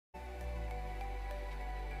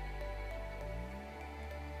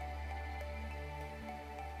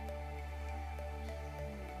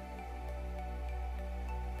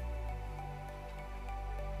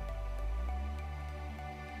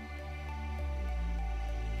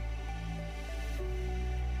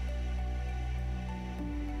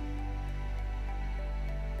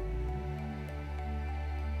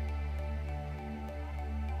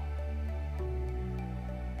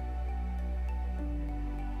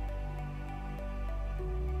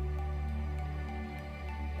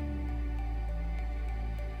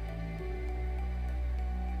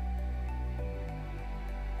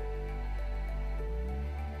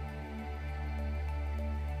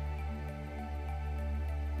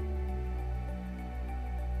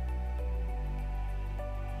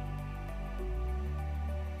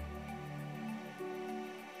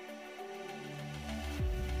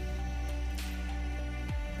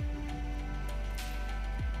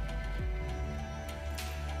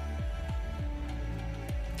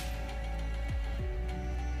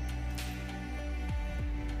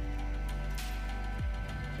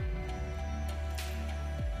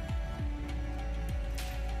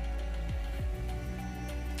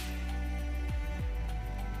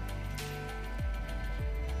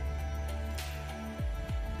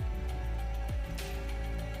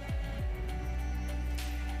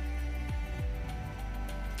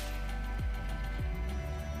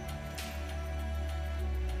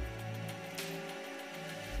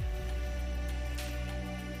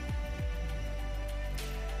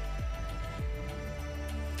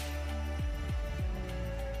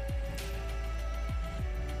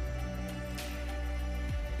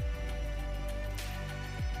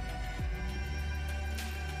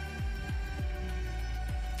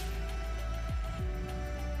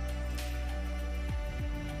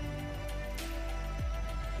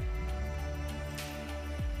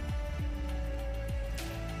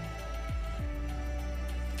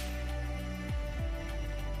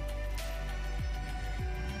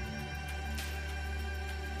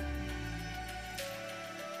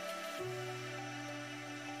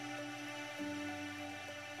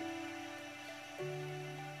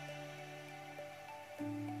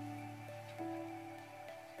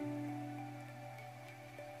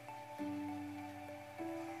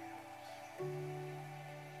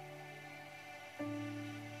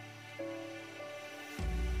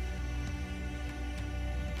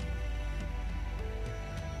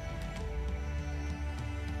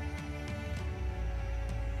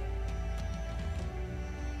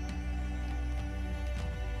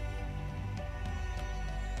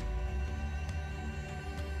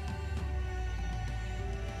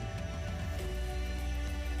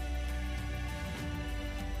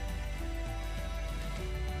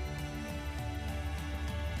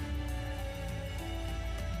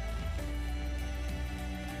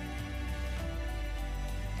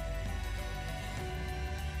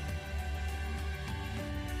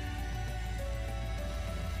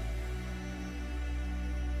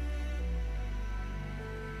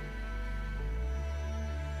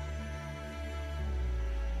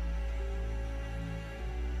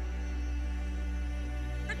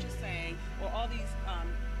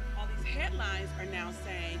all these headlines are now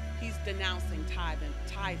saying he's denouncing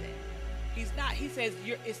tithing. He's not. He says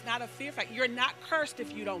it's not a fear factor. You're not cursed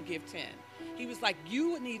if you don't give 10. He was like,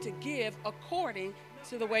 you need to give according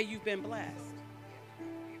to the way you've been blessed.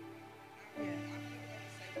 Yeah.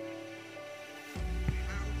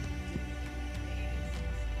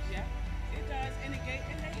 Yeah, it does, and and they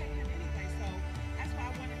hate him anyway. So that's why I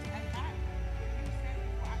wanted to. When you said it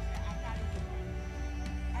before, I said I'm not even.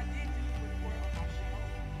 I did do a report on my show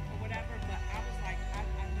or whatever, but I was like, I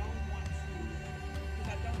don't want to, because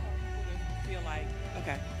I don't want people to feel like,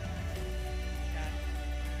 okay. Got it.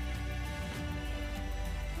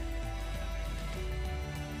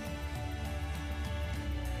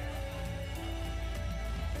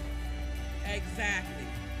 Exactly.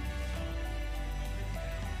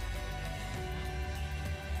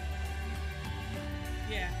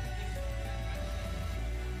 Yeah.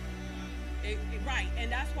 Right,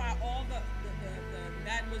 and that's why all the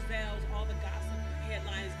mademoiselles, all the gossip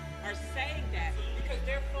headlines are saying that, because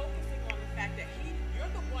they're focusing on the fact that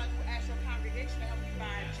you're the one who asked your congregation to help you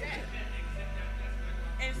buy a jet.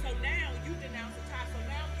 And so now you denounce the tithe. So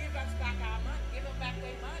now give us back our money, give them back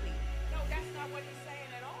their money. No, that's not what he's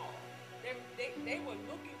saying at all. They're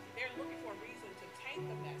looking for a reason to taint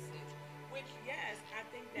the message. Which, yes, I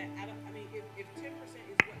think that if 10% is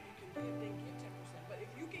what you can give, then give 10%. But if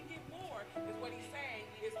you can give more, is what he's saying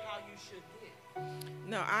is how you should give.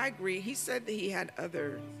 No, I agree. He said that he had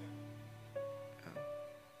other. Oh,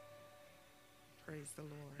 praise the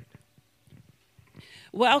Lord.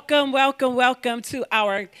 Welcome, welcome, welcome to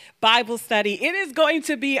our Bible study. It is going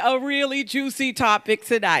to be a really juicy topic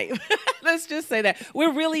tonight. Let's just say that.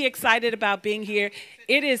 We're really excited about being here.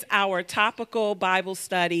 It is our topical Bible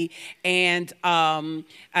study. And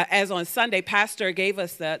as on Sunday, Pastor gave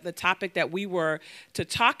us the topic that we were to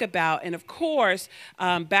talk about. And of course,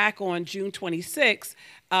 back on June 26th,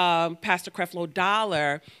 Pastor Creflo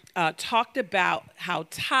Dollar talked about how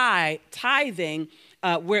tithing,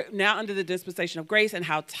 we're now under the dispensation of grace, and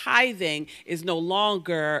how tithing is no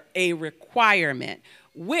longer a requirement,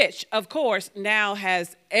 which, of course, now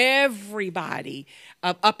has everybody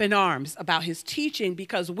up in arms about his teaching,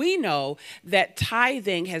 because we know that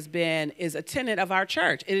tithing is a tenet of our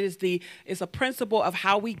church. It's a principle of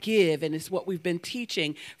how we give, and it's what we've been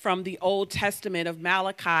teaching from the Old Testament of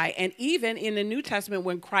Malachi, and even in the New Testament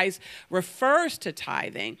when Christ refers to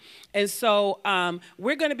tithing. And so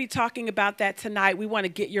we're going to be talking about that tonight. We want to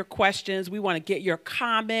get your questions. We want to get your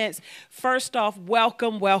comments. First off,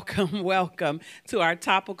 welcome, welcome, welcome to our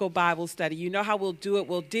topical Bible study. You know how we'll do it.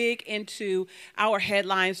 We'll dig into our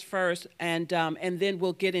headlines first, and then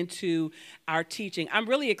we'll get into our teaching. I'm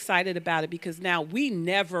really excited about it because now we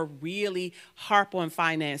never really harp on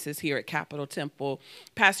finances here at Capitol Temple.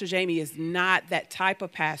 Pastor Jamie is not that type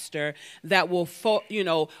of pastor that will,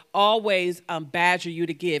 always badger you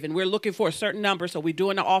to give. And we're looking for a certain number, so we're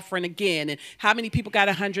doing the offering again. And how many people got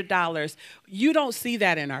 $100? You don't see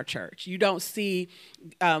that in our church. You don't see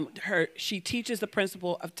her. She teaches the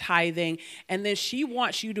principle of tithing, and then she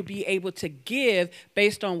wants you to be able to give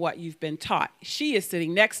based on what you've been taught. She is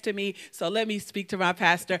sitting next to me, so let me speak to my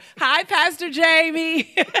pastor. Hi, Pastor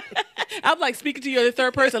Jamie. I'm like speaking to you in the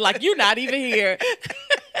third person, like you're not even here.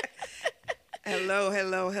 Hello,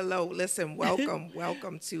 hello, hello. Listen,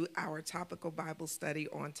 welcome to our topical Bible study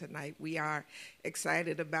on tonight. We are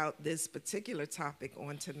excited about this particular topic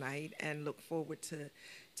on tonight and look forward to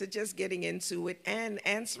just getting into it and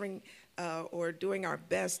answering or doing our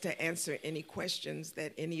best to answer any questions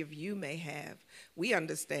that any of you may have. We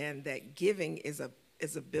understand that giving is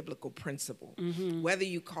a biblical principle. Mm-hmm. Whether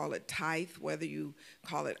you call it tithe, whether you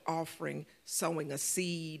call it offering, sowing a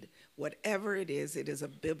seed, whatever it is a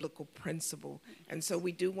biblical principle. And so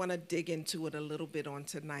we do want to dig into it a little bit on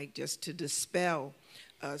tonight just to dispel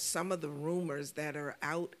some of the rumors that are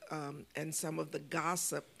out and some of the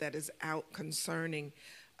gossip that is out concerning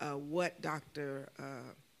what Dr.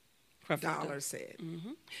 Dollar said.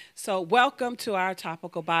 Mm-hmm. So welcome to our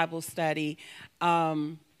topical Bible study.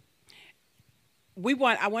 I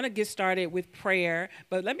want to get started with prayer,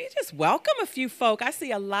 but let me just welcome a few folk. I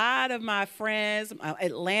see a lot of my friends,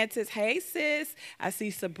 Atlantis. Hey, sis. I see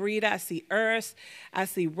Sabrina. I see Urs. I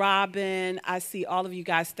see Robin. I see all of you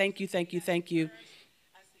guys. Thank you, thank you, thank you.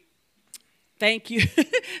 Thank you.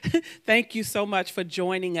 Thank you so much for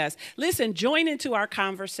joining us. Listen, join into our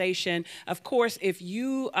conversation. Of course, if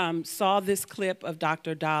you saw this clip of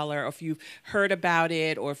Dr. Dollar, or if you've heard about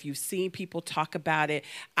it, or if you've seen people talk about it,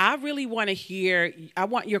 I really want to hear, I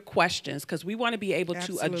want your questions, because we want to be able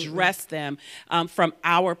to address them from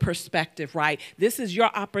our perspective, right? This is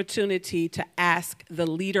your opportunity to ask the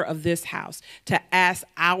leader of this house, to ask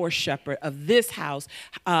our shepherd of this house,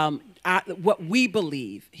 what we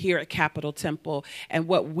believe here at Capitol Temple and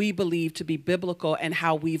what we believe to be biblical and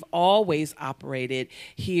how we've always operated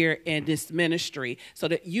here in this ministry, so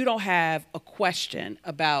that you don't have a question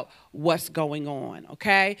about what's going on,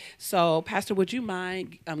 okay? So, Pastor, would you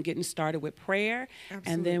mind getting started with prayer?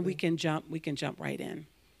 Absolutely. And then we can jump right in.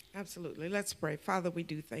 Absolutely. Let's pray. Father, we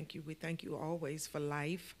do thank you. We thank you always for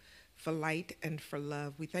life, for light, and for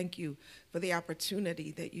love. We thank you for the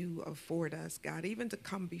opportunity that you afford us, God, even to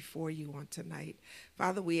come before you on tonight.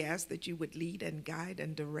 Father, we ask that you would lead and guide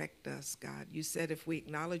and direct us, God. You said if we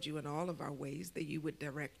acknowledge you in all of our ways, that you would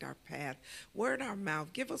direct our path. Word our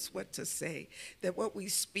mouth, give us what to say, that what we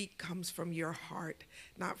speak comes from your heart,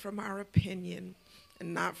 not from our opinion,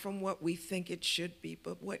 and not from what we think it should be,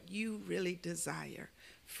 but what you really desire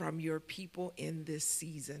from your people in this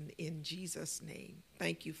season. In Jesus' name,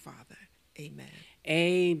 thank you, Father. Amen.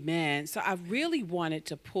 Amen. So I really wanted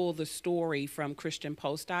to pull the story from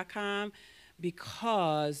ChristianPost.com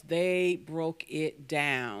because they broke it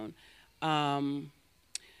down.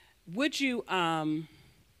 Would you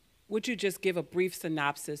just give a brief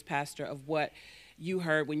synopsis, Pastor, of what you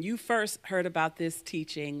heard when you first heard about this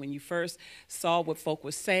teaching, when you first saw what folk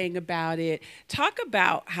were saying about it? Talk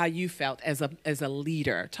about how you felt as a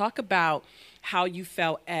leader. Talk about how you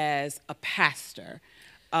felt as a pastor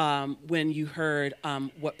when you heard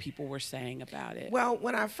what people were saying about it. Well,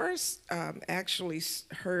 when I first actually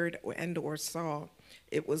heard and or saw,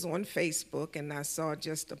 it was on Facebook, and I saw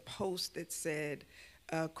just a post that said,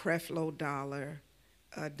 Creflo Dollar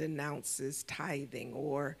denounces tithing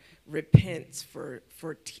or repents for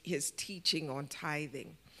his teaching on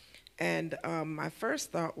tithing. And my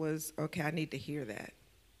first thought was, okay, I need to hear that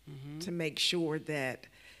to make sure that,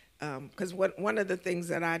 because one of the things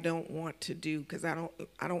that I don't want to do, because I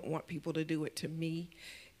don't want people to do it to me,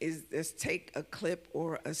 is just take a clip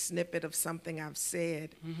or a snippet of something I've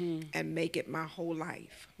said and make it my whole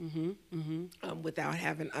life without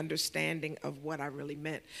having understanding of what I really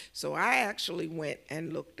meant. So I actually went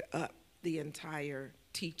and looked up the entire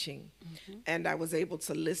teaching, and I was able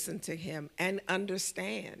to listen to him and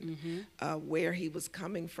understand where he was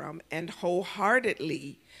coming from, and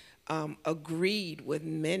wholeheartedly agreed with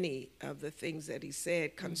many of the things that he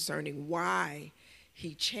said concerning why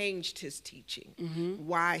he changed his teaching,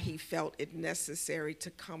 why he felt it necessary to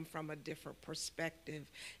come from a different perspective,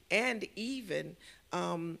 and even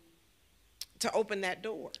to open that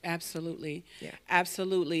door. Absolutely. Yeah.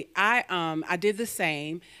 Absolutely. I did the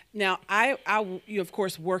same. Now, you of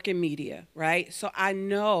course work in media, right? So I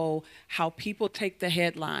know how people take the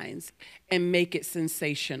headlines and make it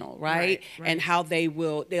sensational, right? And how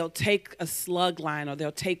they'll take a slug line, or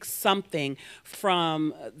they'll take something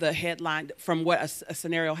from the headline, from what a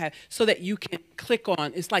scenario had, so that you can click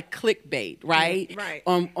on. It's like clickbait, right? Right.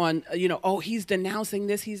 On oh, he's denouncing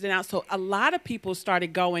this, he's denouncing. So a lot of people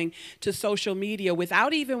started going to social media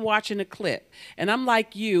without even watching a clip. And I'm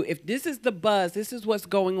like you, if this is the buzz, this is what's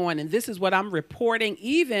going on, and this is what I'm reporting,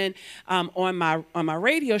 even on my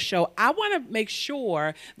radio show, I want to make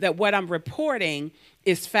sure that what I'm reporting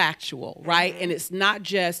is factual, right? And it's not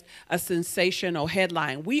just a sensational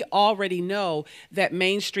headline. We already know that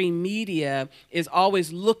mainstream media is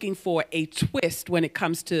always looking for a twist when it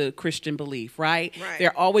comes to Christian belief, right?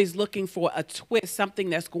 They're always looking for a twist, something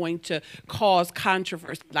that's going to cause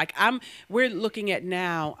controversy. Like we're looking at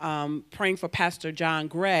now, praying for Pastor John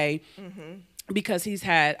Gray, because he's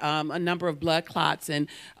had a number of blood clots and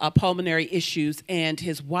pulmonary issues, and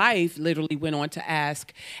his wife literally went on to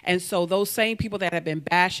ask. And so those same people that have been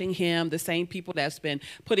bashing him, the same people that's been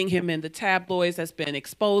putting him in the tabloids, that's been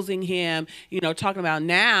exposing him, talking about,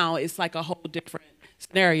 now it's like a whole different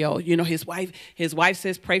scenario. His wife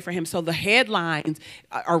says pray for him. So the headlines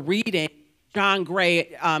are reading, John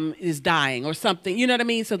Gray is dying or something. You know what I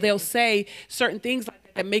mean? So they'll say certain things like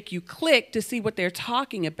that make you click to see what they're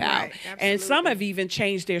talking about. Right, and some have even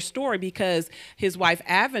changed their story, because his wife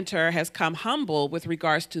Aventer has come humble with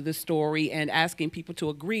regards to the story and asking people to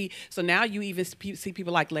agree. So now you even see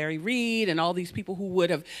people like Larry Reed and all these people who would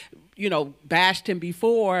have bashed him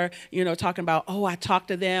before, talking about, oh, I talked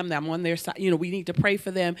to them, I'm on their side, we need to pray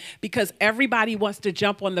for them, because everybody wants to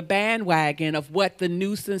jump on the bandwagon of what the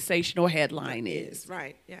new sensational headline is.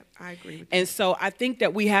 Right, yeah, I agree with that. And so I think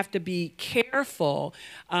that we have to be careful,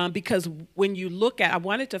 because when you look at, I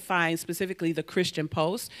wanted to find specifically the Christian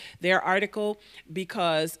Post, their article,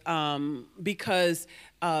 because when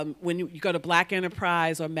you go to Black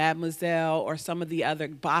Enterprise or Mademoiselle or some of the other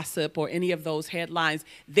Gossip or any of those headlines,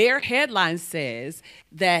 their headline says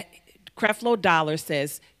that Creflo Dollar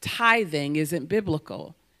says tithing isn't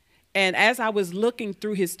biblical. And as I was looking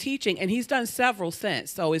through his teaching, and he's done several since.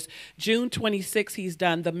 So it's June 26th, he's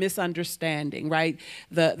done The Misunderstanding, right?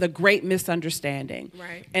 The Great Misunderstanding.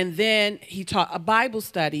 Right. And then he taught a Bible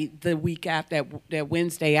study the week after, that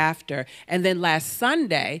Wednesday after. And then last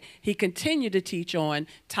Sunday, he continued to teach on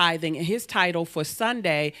tithing. And his title for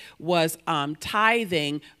Sunday was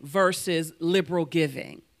Tithing versus Liberal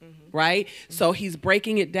Giving. Right? Mm-hmm. So he's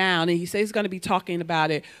breaking it down, and he says he's going to be talking about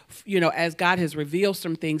it, as God has revealed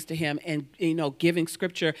some things to him, and, giving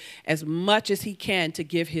scripture as much as he can to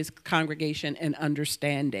give his congregation an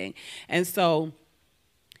understanding. And so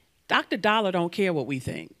Dr. Dollar don't care what we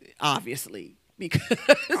think, obviously. Because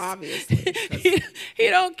he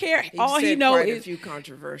don't care. All he knows is a few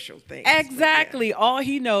controversial things. Exactly. Yeah. All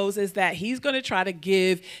he knows is that he's going to try to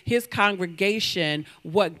give his congregation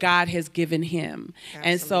what God has given him.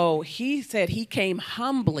 Absolutely. And so he said he came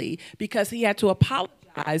humbly because he had to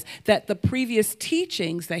apologize that the previous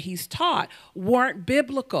teachings that he's taught weren't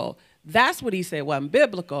biblical. That's what he said wasn't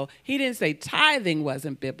biblical. He didn't say tithing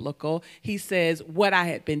wasn't biblical. He says what I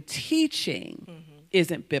had been teaching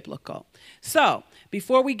isn't biblical. So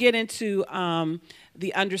before we get into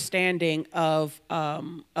the understanding of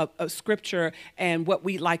Scripture and what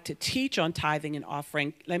we like to teach on tithing and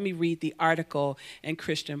offering, let me read the article in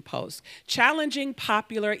Christian Post. Challenging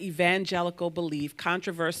popular evangelical belief,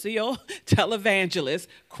 controversial televangelist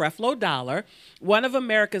Creflo Dollar, one of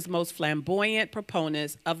America's most flamboyant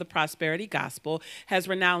proponents of the prosperity gospel, has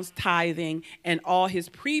renounced tithing and all his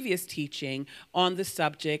previous teaching on the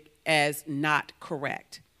subject as not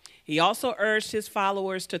correct. He also urged his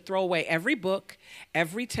followers to throw away every book,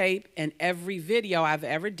 every tape, and every video I've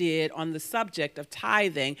ever did on the subject of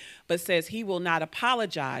tithing, but says he will not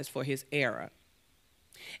apologize for his error.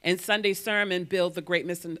 In Sunday's sermon, Build the Great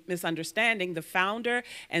Misunderstanding, the founder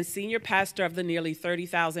and senior pastor of the nearly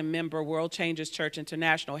 30,000-member World Changers Church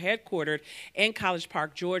International, headquartered in College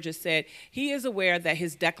Park, Georgia, said he is aware that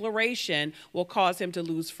his declaration will cause him to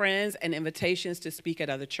lose friends and invitations to speak at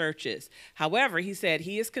other churches. However, he said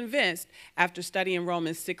he is convinced, after studying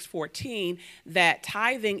Romans 6:14, that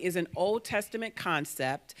tithing is an Old Testament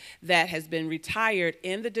concept that has been retired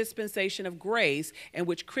in the dispensation of grace in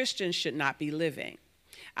which Christians should not be living.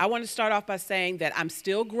 I want to start off by saying that I'm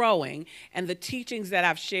still growing, and the teachings that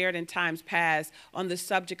I've shared in times past on the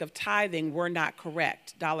subject of tithing were not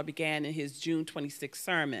correct. Dollar began in his June 26th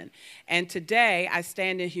sermon. And today, I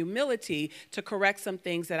stand in humility to correct some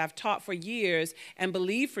things that I've taught for years and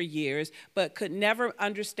believed for years, but could never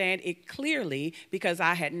understand it clearly because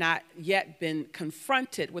I had not yet been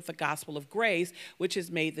confronted with the gospel of grace, which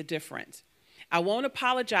has made the difference. I won't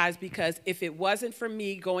apologize because if it wasn't for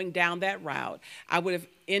me going down that route, I wouldn't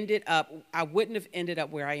have ended up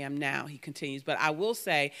where I am now, he continues. But I will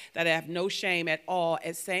say that I have no shame at all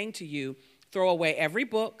at saying to you, throw away every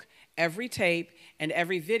book, every tape, and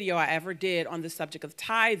every video I ever did on the subject of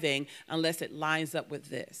tithing unless it lines up with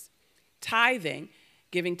this. Tithing,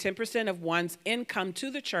 giving 10% of one's income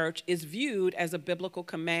to the church, is viewed as a biblical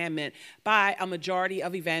commandment by a majority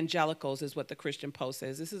of evangelicals, is what the Christian Post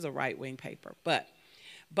says. This is a right-wing paper. But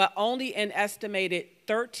only an estimated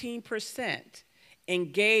 13%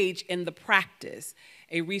 engage in the practice,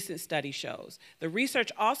 a recent study shows. The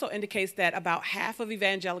research also indicates that about half of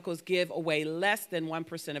evangelicals give away less than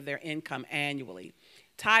 1% of their income annually.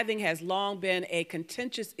 Tithing has long been a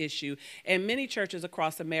contentious issue in many churches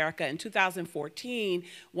across America. In 2014,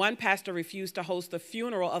 one pastor refused to host the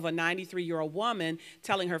funeral of a 93-year-old woman,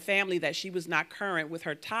 telling her family that she was not current with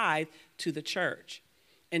her tithe to the church.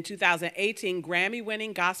 In 2018,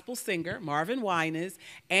 Grammy-winning gospel singer Marvin Winans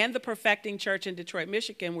and the Perfecting Church in Detroit,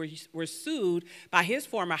 Michigan were sued by his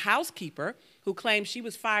former housekeeper, who claimed she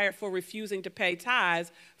was fired for refusing to pay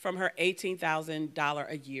tithes from her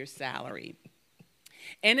 $18,000 a year salary.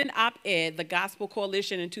 In an op-ed, the Gospel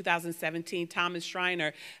Coalition in 2017, Thomas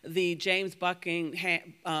Schreiner, the James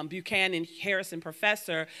Buchanan Harrison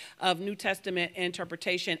Professor of New Testament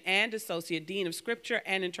Interpretation and Associate Dean of Scripture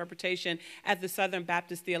and Interpretation at the Southern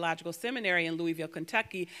Baptist Theological Seminary in Louisville,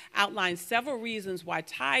 Kentucky, outlined several reasons why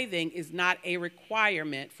tithing is not a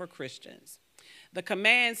requirement for Christians. The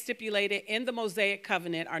commands stipulated in the Mosaic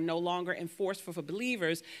covenant are no longer enforced for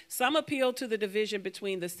believers. Some appeal to the division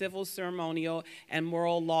between the civil, ceremonial, and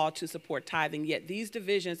moral law to support tithing. Yet these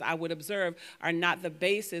divisions, I would observe, are not the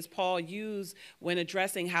basis Paul used when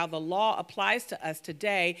addressing how the law applies to us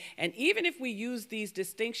today. And even if we use these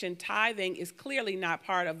distinctions, tithing is clearly not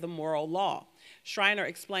part of the moral law. Schreiner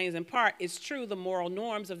explains in part, it's true the moral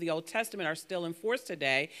norms of the Old Testament are still enforced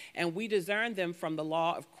today, and we discern them from the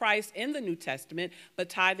law of Christ in the New Testament, but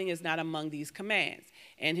tithing is not among these commands.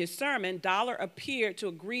 In his sermon, Dollar appeared to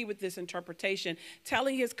agree with this interpretation,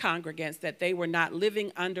 telling his congregants that they were not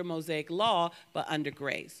living under Mosaic law, but under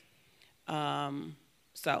grace.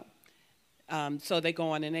 So they go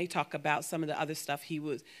on and they talk about some of the other stuff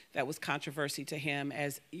that was controversy to him.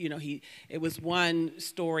 As you know, it was one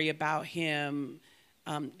story about him,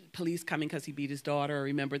 police coming because he beat his daughter.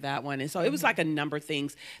 Remember that one? And so it was like a number of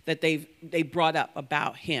things that they brought up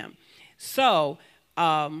about him. So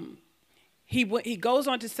he goes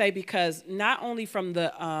on to say, because not only from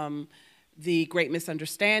the Great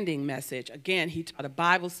Misunderstanding message, again, he taught a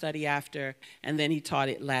Bible study after, and then he taught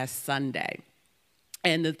it last Sunday.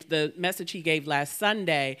 And the message he gave last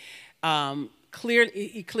Sunday,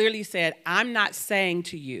 he clearly said, I'm not saying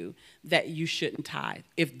to you that you shouldn't tithe.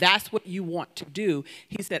 If that's what you want to do,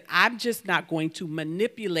 he said, I'm just not going to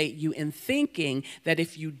manipulate you in thinking that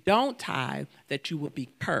if you don't tithe, that you will be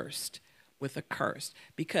cursed with a curse.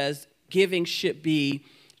 Because giving should be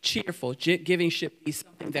cheerful. Giving should be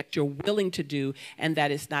something that you're willing to do, and that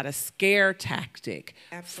it's not a scare tactic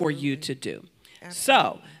for you to do.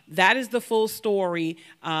 So that is the full story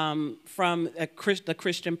from the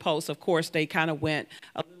Christian Post. Of course, they kind of went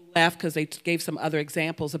a little left because they gave some other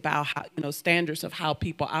examples about how, standards of how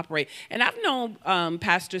people operate. And I've known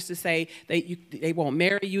pastors to say they won't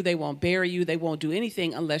marry you, they won't bury you, they won't do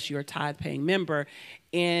anything unless you're a tithe-paying member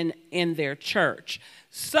in their church.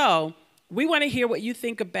 So we want to hear what you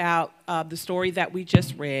think about the story that we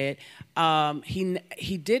just read.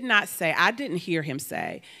 He did not say, I didn't hear him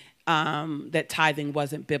say, that tithing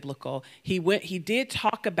wasn't biblical. He did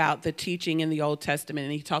talk about the teaching in the Old Testament,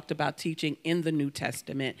 and he talked about teaching in the New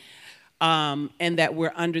Testament, and that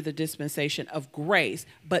we're under the dispensation of grace.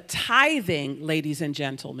 But tithing, ladies and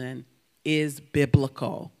gentlemen, is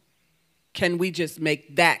biblical. Can we just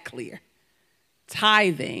make that clear?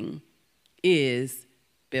 Tithing is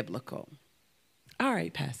biblical. All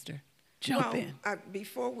right, Pastor, jump in.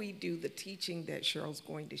 Before we do the teaching that Cheryl's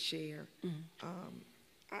going to share,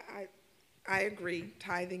 I agree,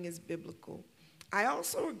 tithing is biblical. I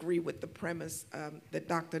also agree with the premise that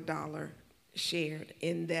Dr. Dollar shared,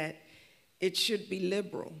 in that it should be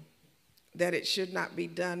liberal, that it should not be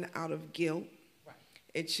done out of guilt. Right.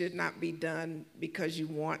 It should not be done because you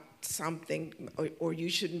want something, or you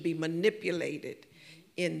shouldn't be manipulated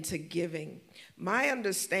into giving. My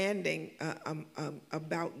understanding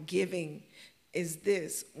about giving is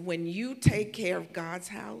this: when you take care of God's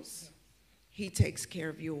house, He takes care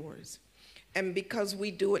of yours. And because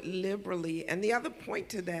we do it liberally, and the other point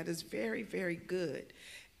to that is very, very good,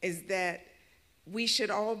 is that we should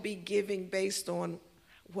all be giving based on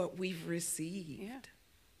what we've received.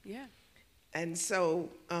 Yeah. And so,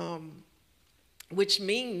 which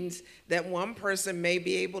means that one person may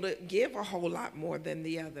be able to give a whole lot more than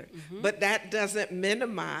the other, but that doesn't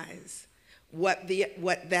minimize what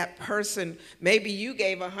that person, maybe you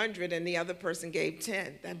gave 100 and the other person gave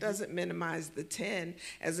 10. That doesn't minimize the 10.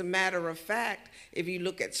 As a matter of fact, if you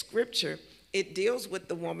look at scripture, it deals with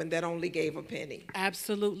the woman that only gave a penny.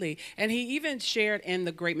 Absolutely. And he even shared in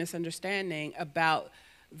the Great Misunderstanding about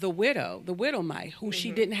the widow mite, who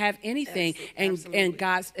she didn't have anything.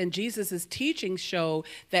 And Jesus's teachings show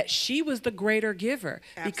that she was the greater giver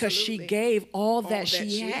because she gave all that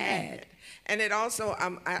she had. And it also,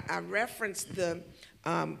 I referenced in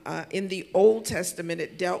the Old Testament,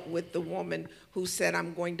 it dealt with the woman who said,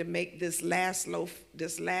 I'm going to make this last loaf,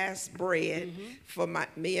 this last bread for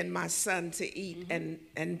me and my son to eat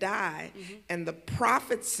and die. And the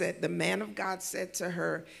prophet said, the man of God said to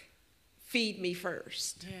her, feed me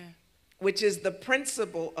first. Yeah. Which is the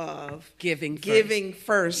principle of giving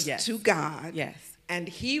first to God. Yes. And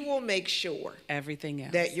He will make sure everything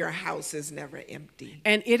else, that your house is never empty.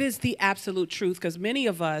 And it is the absolute truth, because many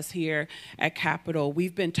of us here at Capitol,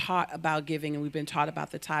 we've been taught about giving, and we've been taught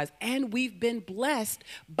about the tithes, and we've been blessed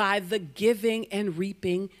by the giving and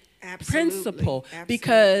reaping principle.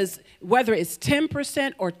 Because whether it's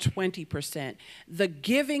 10% or 20%, the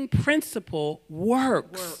giving principle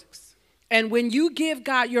works. And when you give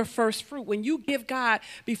God your first fruit, when you give God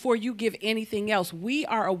before you give anything else, we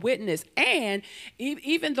are a witness. And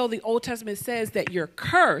even though the Old Testament says that you're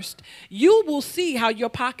cursed, you will see how your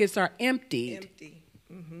pockets are emptied.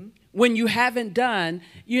 Mm-hmm. When you haven't done,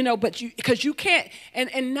 but because you can't,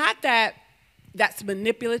 and not that that's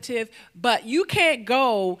manipulative, but you can't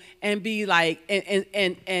go and be like,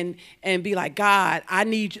 and be like, God, I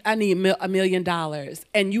need $1 million,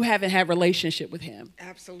 and you haven't had relationship with him.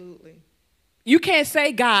 Absolutely. You can't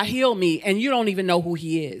say, God, heal me, and you don't even know who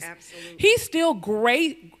he is. Absolutely. He's still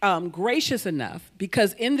gracious enough,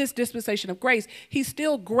 because in this dispensation of grace, he's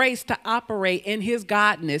still grace to operate in his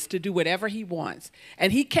godness to do whatever he wants.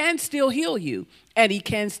 And he can still heal you, and he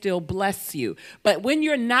can still bless you. But when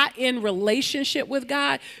you're not in relationship with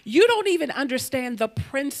God, you don't even understand the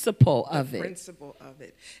principle of it. The principle of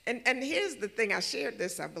it. And here's the thing. I shared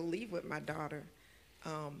this, I believe, with my daughter.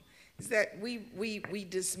 Is that we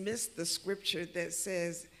dismiss the scripture that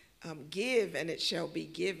says, give and it shall be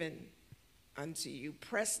given unto you,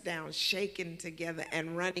 pressed down, shaken together,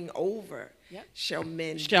 and running over. Yep. Shall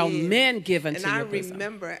men give unto you. And I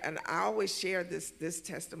remember, and I always share this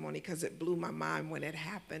testimony because it blew my mind when it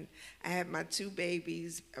happened. I had my 2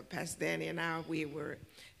 babies, Pastor Danny and I,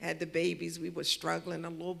 had the babies. We were struggling a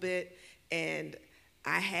little bit, and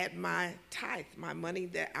I had my tithe, my money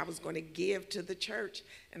that I was going to give to the church.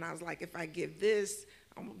 And I was like, if I give this,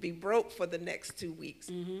 I'm going to be broke for the next 2 weeks.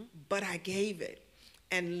 Mm-hmm. But I gave it.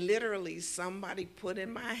 And literally somebody put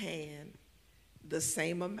in my hand the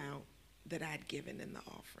same amount that I'd given in the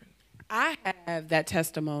offering. I have that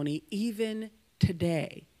testimony even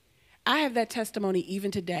today. I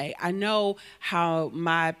know how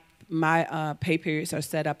my pay periods are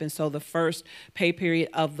set up, and so the first pay period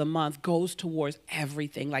of the month goes towards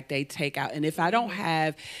everything, like they take out. And if I don't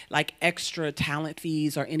have like extra talent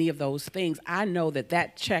fees or any of those things, I know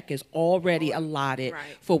that check is already allotted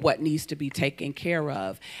for what needs to be taken care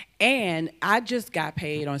of. And I just got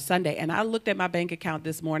paid on Sunday, and I looked at my bank account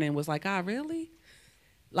this morning and was like, "Ah, really?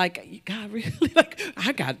 Like, God, really? Like,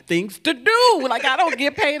 I got things to do. Like, I don't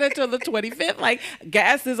get paid until the 25th. Like,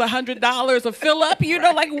 gas is $100 a fill up.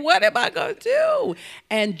 Like, what am I going to do?"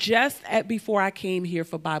 And just before I came here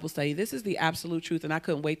for Bible study, this is the absolute truth, and I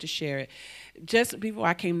couldn't wait to share it. Just before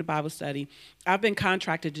I came to Bible study, I've been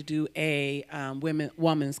contracted to do a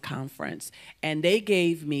women's conference, and they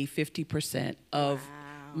gave me 50% of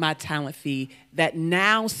my talent fee that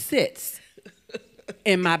now sits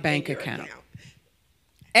in my bank account.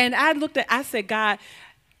 And I said, God,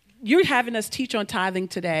 you're having us teach on tithing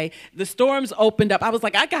today. The storms opened up. I was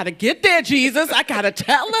like, I got to get there, Jesus. I got to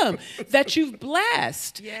tell them that you've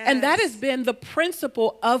blessed. Yes. And that has been the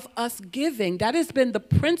principle of us giving. That has been the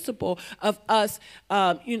principle of us,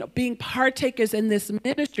 being partakers in this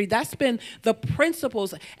ministry. That's been the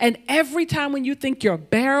principles. And every time when you think your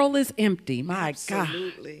barrel is empty, my God.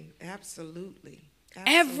 Absolutely.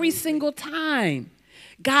 Every single time.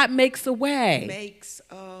 God makes a way. Makes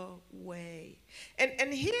a way.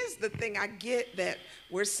 And here's the thing. I get that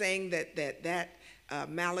we're saying that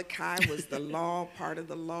Malachi was the law, part of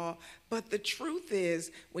the law. But the truth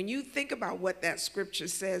is, when you think about what that scripture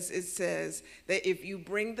says, it says that if you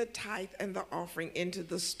bring the tithe and the offering into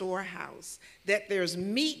the storehouse, that there's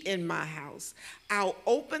meat in my house, I'll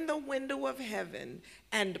open the window of heaven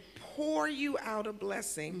and pour you out a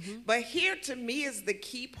blessing. Mm-hmm. But here to me is the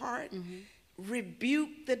key part. Mm-hmm.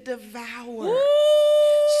 Rebuke the devourer. Ooh.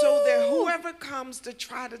 So that whoever comes to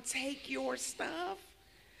try to take your stuff,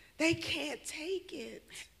 they can't take it.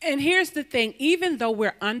 And here's the thing, even though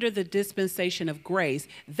we're under the dispensation of grace,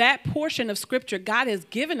 that portion of scripture, God has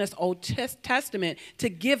given us Old Testament to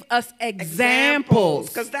give us examples.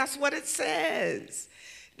 Because that's what it says.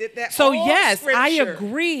 So yes, I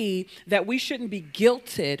agree that we shouldn't be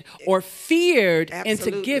guilted or feared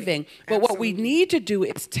into giving. But what we need to do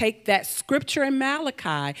is take that scripture in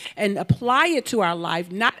Malachi and apply it to our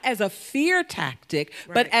life, not as a fear tactic,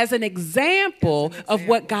 but as an example of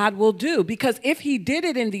what God will do. Because if he did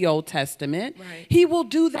it in the Old Testament, he will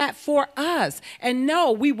do that for us. And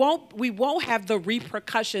no, we won't have the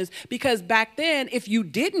repercussions, because back then, if you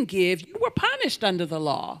didn't give, you were punished under the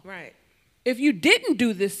law. Right. If you didn't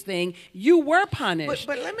do this thing, you were punished.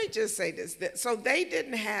 But let me just say this. So they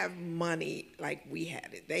didn't have money like we had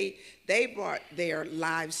it. They brought their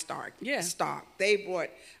livestock stock. They brought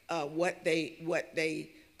what they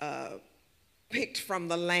picked from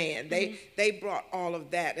the land. Mm-hmm. They brought all of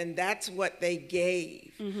that, and that's what they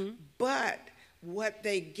gave. Mm-hmm. But what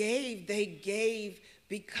they gave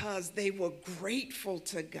because they were grateful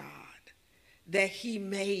to God. that he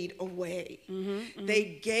made a way. Mm-hmm, mm-hmm.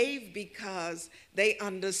 They gave because they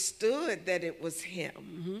understood that it was him.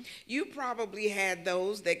 Mm-hmm. You probably had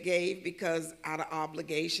those that gave because out of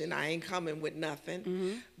obligation, I ain't coming with nothing.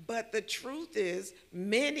 Mm-hmm. But the truth is,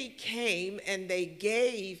 many came and they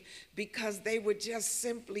gave because they were just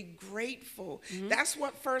simply grateful. Mm-hmm. That's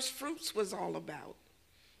what first fruits was all about.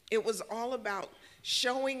 It was all about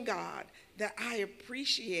showing God that I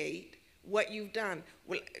appreciate what you've done.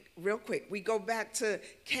 Well, real quick, we go back to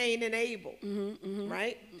Cain and Abel, Mm-hmm, mm-hmm.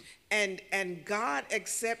 right? And God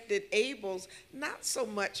accepted Abel's not so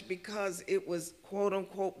much because it was quote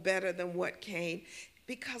unquote better than what Cain,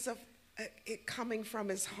 because of it coming from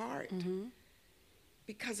his heart, Mm-hmm.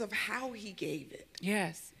 because of how he gave it,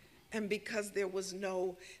 Yes. and because there was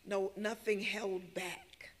nothing held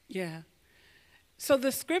back. Yeah. So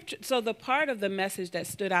the scripture, so the part of the message that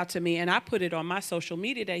stood out to me, and I put it on my social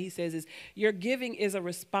media that he says is, your giving is a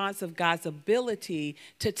response of God's ability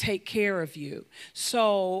to take care of you.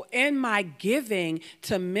 So in my giving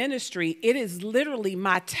to ministry, it is literally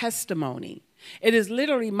my testimony. It is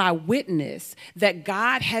literally my witness that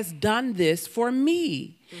God has done this for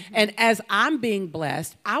me. Mm-hmm. And as I'm being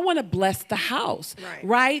blessed, I want to bless the house,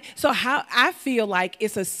 right? So how I feel like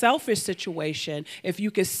it's a selfish situation if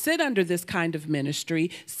you could sit under this kind of ministry,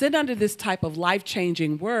 sit under this type of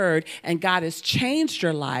life-changing word, and God has changed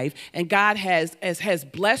your life, and God has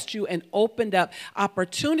blessed you and opened up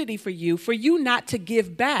opportunity for you not to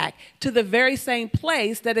give back to the very same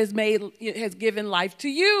place that has given life to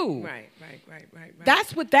you. Right.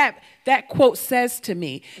 That's what that quote says to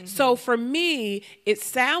me. Mm-hmm. So for me, it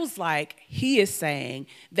sounds like he is saying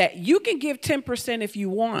that you can give 10% if you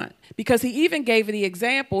want, because he even gave the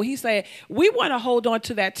example. He said, we want to hold on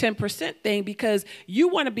to that 10% thing because you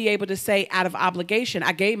want to be able to say out of obligation,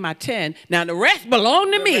 I gave my 10. Now the rest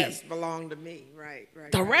belong to me. The rest belong to me. Right.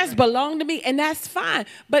 The rest belong to me, and that's fine.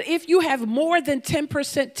 But if you have more than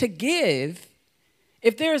 10% to give,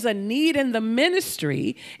 if there's a need in the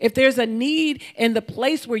ministry, if there's a need in the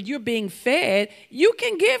place where you're being fed, you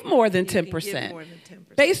can give more than 10%.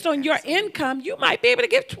 Based on your income, you might be able to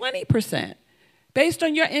give 20%. Based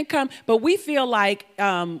on your income, but we feel like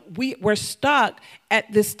we're stuck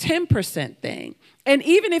at this 10% thing. And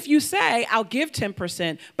even if you say, I'll give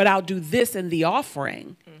 10%, but I'll do this in the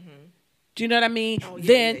offering. Mm-hmm. Do you know what I mean? Oh,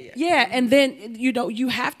 yeah. And then, you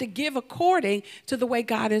have to give according to the way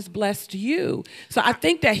God has blessed you. So I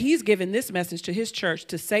think that he's given this message to his church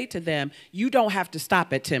to say to them, you don't have to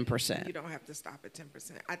stop at 10%. You don't have to stop at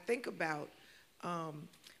 10%. I think about,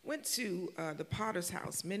 went to the Potter's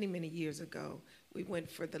House many, many years ago. We went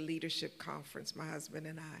for the leadership conference, my husband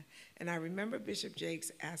and I. And I remember Bishop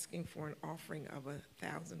Jakes asking for an offering of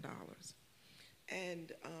 $1,000.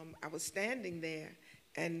 And I was standing there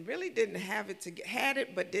and really didn't have it, had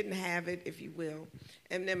it, but didn't have it, if you will.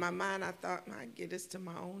 And in my mind, I thought, I get this to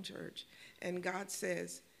my own church. And God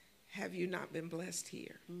says, have you not been blessed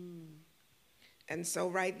here? Mm. And so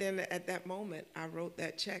right then at that moment, I wrote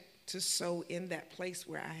that check to sow in that place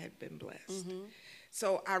where I had been blessed. Mm-hmm.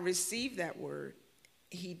 So I received that word.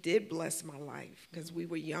 He did bless my life because we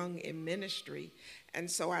were young in ministry.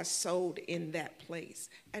 And so I sowed in that place.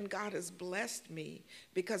 And God has blessed me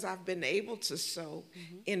because I've been able to sow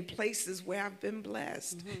in places where I've been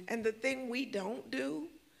blessed. Mm-hmm. And the thing we don't do,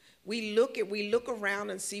 we look around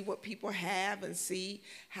and see what people have and see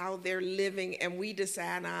how they're living, and we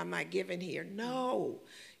decide, I'm not giving here. No,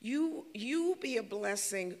 you be a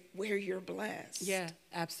blessing where you're blessed. Yeah,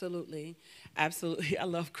 absolutely. Absolutely. I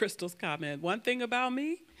love Crystal's comment. One thing about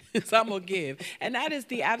me is I'm gonna give, and that is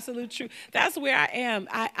the absolute truth. That's where I am.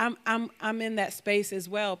 I'm in that space as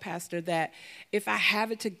well, Pastor. That if I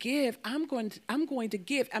have it to give, I'm going to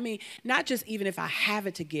give. I mean, not just even if I have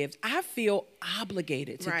it to give. I feel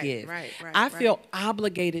obligated to give. I feel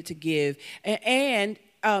obligated to give, and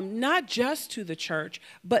not just to the church,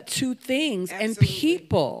 but to things and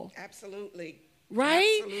people. Absolutely.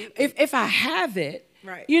 Right? Absolutely. If I have it.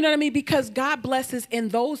 Right. You know what I mean? Because God blesses in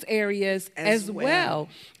those areas as well.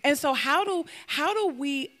 And so how do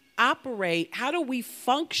we operate, how do we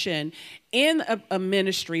function in a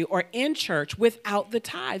ministry or in church without the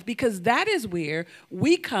tithe? Because that is where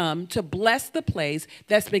we come to bless the place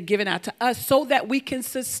that's been given out to us so that we can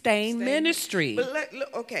sustain ministry. But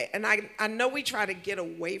okay, and I know we try to get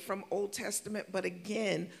away from Old Testament, but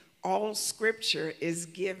again, all scripture is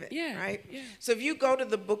given, right? Yeah. So if you go to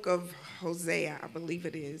the book of Hosea, I believe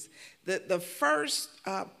it is, the first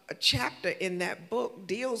chapter in that book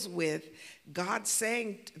deals with God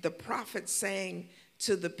saying, the prophet saying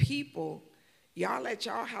to the people, y'all let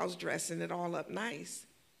y'all house dressing it all up nice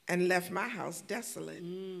and left my house desolate.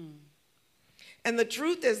 Mm. And the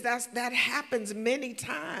truth is that happens many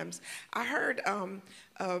times. I heard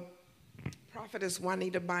Prophetess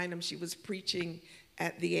Juanita Bynum, she was preaching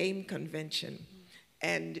at the AIM convention,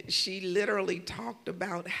 and she literally talked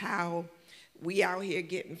about how we out here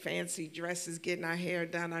getting fancy dresses, getting our hair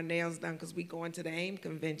done, our nails done, because we going to the AIM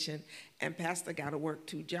convention, and pastor got to work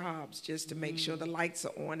 2 jobs just to make sure the lights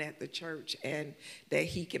are on at the church and that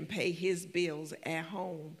he can pay his bills at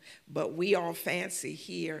home. But we all fancy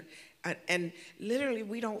here. And literally,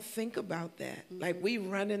 we don't think about that. Like, we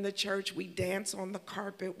run in the church, we dance on the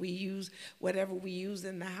carpet, we use whatever we use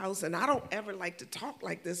in the house. And I don't ever like to talk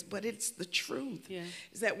like this, but it's the truth. Yeah.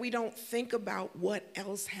 Is that we don't think about what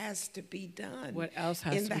else has to be done. What else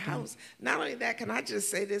has in to the be house. Done. Not only that, can I just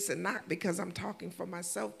say this, and not because I'm talking for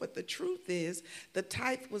myself, but the truth is, the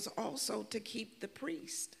tithe was also to keep the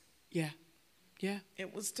priest. Yeah. Yeah.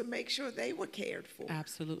 It was to make sure they were cared for.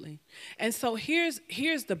 Absolutely. And so here's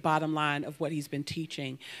the bottom line of what he's been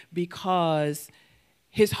teaching, because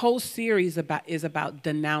his whole series is about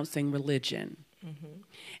denouncing religion.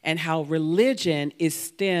 And how religion is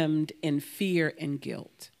stemmed in fear and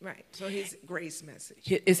guilt. Right. So his grace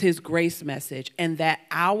message. Is his grace message. And that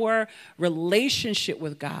our relationship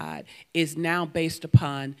with God is now based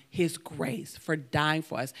upon his grace for dying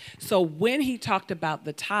for us. So when he talked about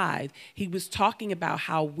the tithe, he was talking about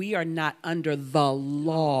how we are not under the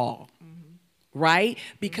law. Right?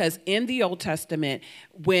 Because in the Old Testament,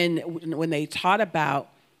 when they taught about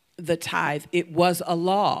the tithe, it was a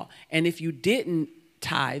law. And if you didn't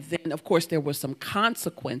tithe, then of course there were some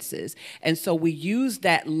consequences. And so we use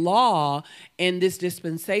that law in this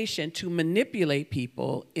dispensation to manipulate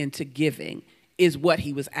people into giving, is what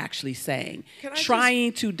he was actually saying.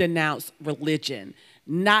 Trying to denounce religion,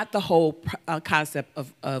 not the whole concept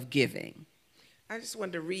of giving. I just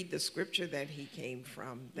wanted to read the scripture that he came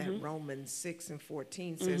from, that Romans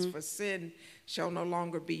 6:14 says, for sin shall no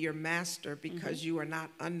longer be your master, because you are not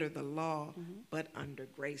under the law, but under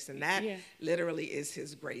grace. And that literally is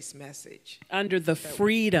his grace message. Under the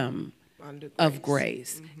freedom of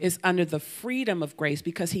grace. It's under the freedom of grace,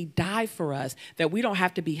 because he died for us, that we don't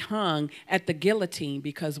have to be hung at the guillotine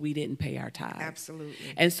because we didn't pay our tithe. Absolutely.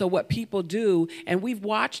 And so what people do, and we've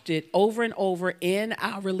watched it over and over in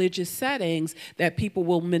our religious settings, that people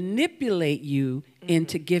will manipulate you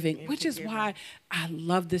into giving, which is why I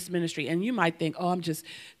love this ministry. And you might think, oh, I'm just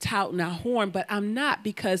touting our horn, but I'm not,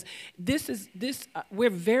 because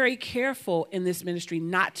we're very careful in this ministry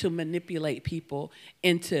not to manipulate people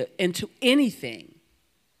into anything,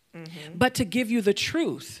 but to give you the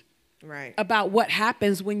truth. Right. About what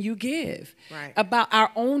happens when you give. Right. About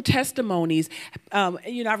our own testimonies.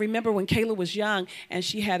 I remember when Kayla was young, and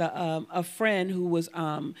she had a friend who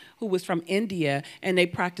was from India, and they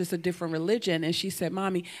practiced a different religion. And she said,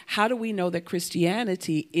 "Mommy, how do we know that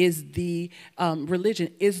Christianity is the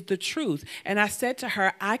religion, is the truth?" And I said to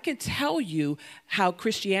her, "I can tell you how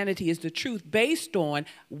Christianity is the truth based on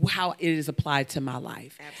how it is applied to my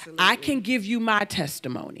life. Absolutely. I can give you my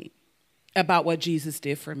testimony about what Jesus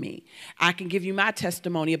did for me. I can give you my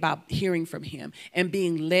testimony about hearing from him and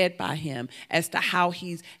being led by him as to how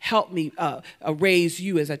he's helped me raise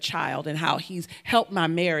you as a child, and how he's helped my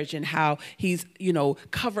marriage, and how he's,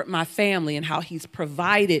 covered my family, and how he's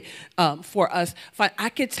provided for us." I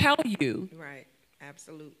could tell you. Right.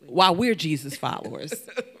 Absolutely. Why we're Jesus followers.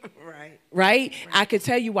 Right? I could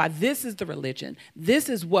tell you why this is the religion. This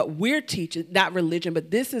is what we're teaching, not religion,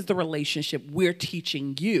 but this is the relationship we're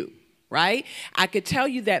teaching you. Right? I could tell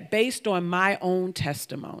you that based on my own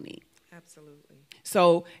testimony. Absolutely.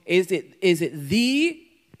 So is it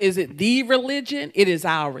the religion? It is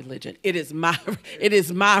our religion. It is my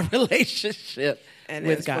relationship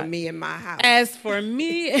with God. As for me and my house. As for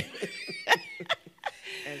me. As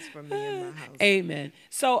for me and my house. Amen.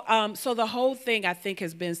 So the whole thing, I think,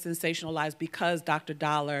 has been sensationalized because Dr.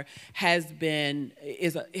 Dollar has been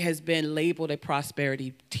labeled a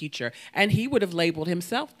prosperity teacher, and he would have labeled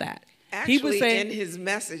himself that. Actually, he was saying, in his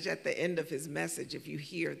message, at the end of his message, if you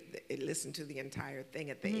listen to the entire thing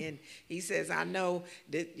at the end, he says, "I know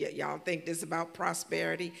that y'all think this about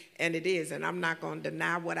prosperity, and it is, and I'm not going to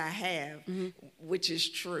deny what I have," which is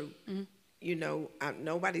true.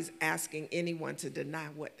 Nobody's asking anyone to deny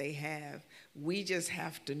what they have. We just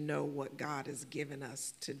have to know what God has given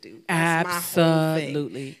us to do. That's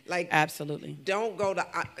absolutely. My whole thing. Absolutely. Don't go to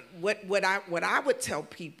what I would tell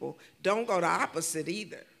people. Don't go the opposite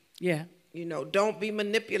either. Yeah. don't be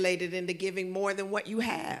manipulated into giving more than what you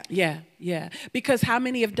have. Yeah, yeah. Because how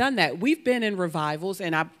many have done that? We've been in revivals,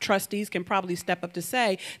 and our trustees can probably step up to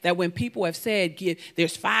say that when people have said,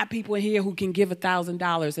 there's 5 people in here who can give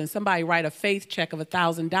 $1,000, and somebody write a faith check of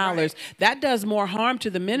 $1,000, that does more harm to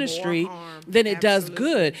the ministry than it does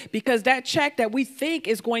good. Because that check that we think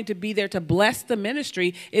is going to be there to bless the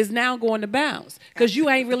ministry is now going to bounce. Because you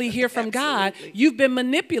ain't really hear from God. You've been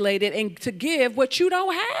manipulated and to give what you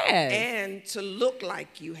don't have. And to look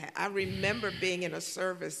like you have. I remember being in a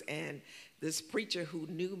service, and this preacher who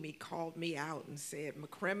knew me called me out and said,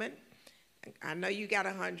 "McCrimmon, I know you got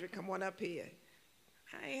 100. Come on up here."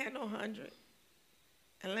 I ain't had no 100.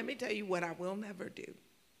 And let me tell you what I will never do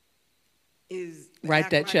is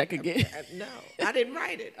write that check again. No, I didn't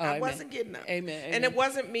write it. I wasn't getting them. Amen. And it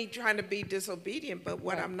wasn't me trying to be disobedient, but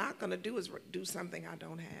what I'm not going to do is do something I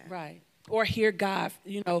don't have. Right. Or hear God,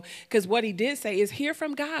 because what he did say is hear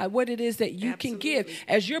from God what it is that you can give.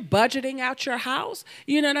 As you're budgeting out your house,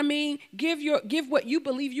 you know what I mean? Give what you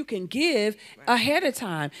believe you can give ahead of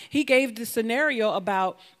time. He gave the scenario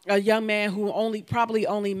about a young man who probably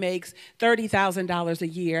only makes $30,000 a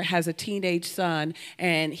year, has a teenage son,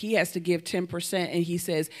 and he has to give 10%. And he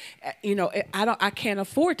says, I can't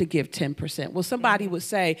afford to give 10%. Well, somebody would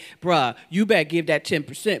say, bruh, you better give that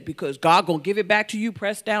 10% because God gonna give it back to you,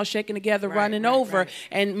 pressed down, shaking together, running over,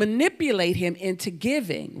 and manipulate him into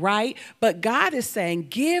giving, right? But God is saying,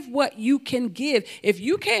 give what you can give. If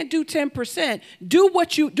you can't do 10%, do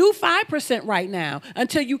 5% right now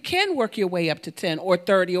until you can work your way up to 10 or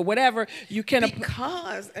 30 or whatever you can.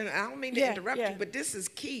 Because, and I don't mean to interrupt you, but this is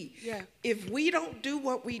key. Yeah. If we don't do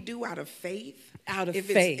what we do out of faith,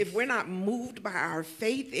 if we're not moved by our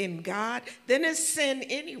faith in God, then it's sin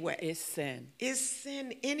anyway. It's sin. It's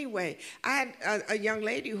sin anyway. I had a young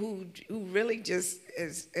lady who really just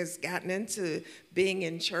has gotten into being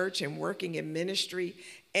in church and working in ministry.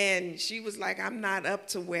 And she was like, I'm not up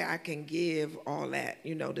to where I can give all that,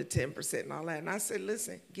 the 10% and all that. And I said,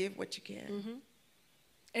 listen, give what you can. Mm-hmm.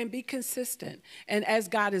 And be consistent. And as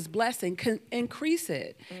God is blessing, increase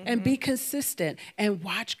it. And be consistent. And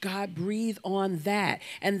watch God breathe on that.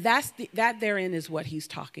 And that therein is what he's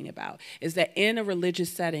talking about. Is that in a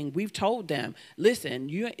religious setting, we've told them, listen,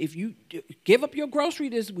 if you give up your grocery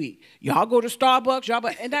this week, y'all go to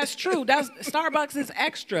Starbucks, and that's true. Starbucks is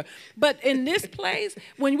extra. But in this place,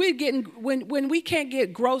 when we can't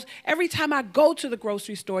get every time I go to the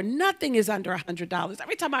grocery store, nothing is under $100.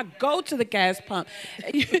 Every time I go to the gas pump,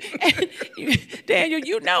 Daniel,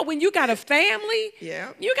 when you got a family,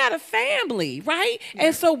 you got a family, right? Yeah.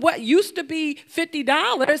 And so what used to be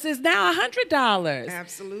 $50 is now $100.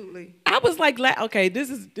 Absolutely. I was like, okay,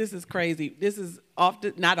 this is crazy. This is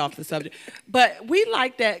not off the subject, but we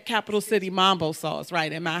like that Capital City Mambo sauce,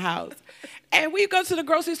 right, in my house. And we go to the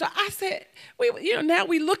grocery store. I said, now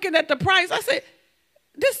we looking at the price. I said,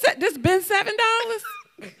 this been $7.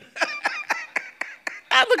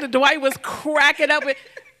 I looked at Dwight was cracking up with,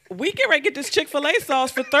 we get ready to get this Chick-fil-A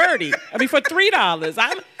sauce for $3. For $3.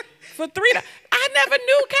 I never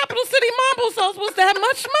knew Capital City Mambo sauce was that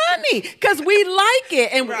much money because we like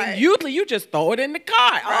it. And usually you just throw it in the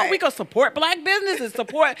cart. Oh, we go support black businesses,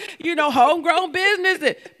 support, homegrown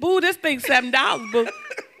businesses. Boo, this thing's $7 boo,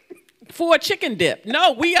 for a chicken dip.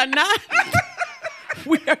 No, we are not.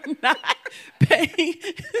 We are not paying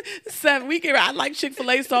 $7. I like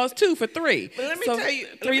Chick-fil-A sauce too for $3. But let me tell you,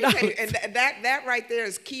 and that right there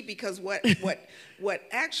is key because what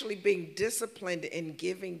actually being disciplined in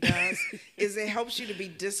giving does is it helps you to be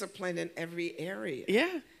disciplined in every area.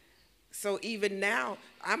 Yeah. So even now,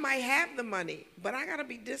 I might have the money, but I got to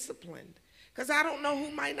be disciplined because I don't know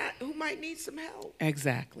who might need some help.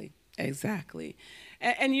 Exactly. And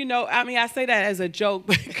I say that as a joke,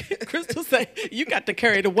 but Crystal said, you got to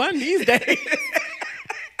carry the one these days.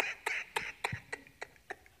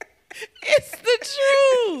 It's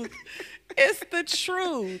the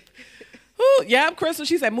truth. Ooh, yeah, Crystal,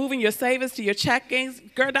 she said, moving your savings to your checkings.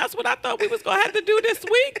 Girl, that's what I thought we was going to have to do this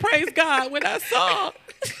week, praise God, when I saw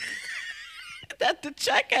that the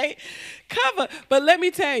check ain't cover. But let me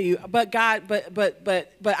tell you, what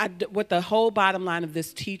the whole bottom line of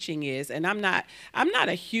this teaching is, and I'm not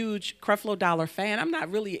a huge Creflo Dollar fan. I'm not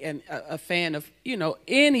really a fan of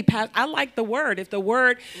any pastor. I like the word. If the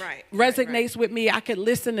word resonates with me, I could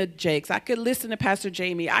listen to Jakes. I could listen to Pastor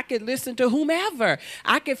Jamie. I could listen to whomever.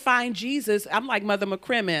 I could find Jesus. I'm like Mother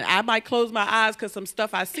McCrimmon. I might close my eyes because some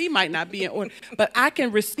stuff I see might not be in order, but I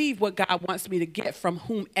can receive what God wants me to get from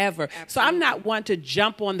whomever. Absolutely. So I'm not one to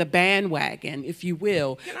jump on the bandwagon, if you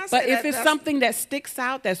will. But if it's something that sticks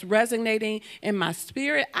out, that's resonating in my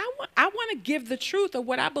spirit, I want to give the truth of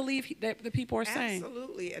what I believe that the people are saying.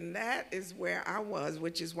 Absolutely, and that is where I was,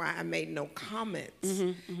 which is why I made no comments,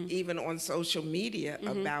 even on social media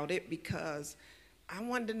about it, because I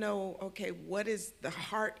wanted to know, okay, what is the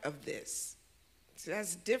heart of this? So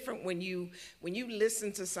that's different when you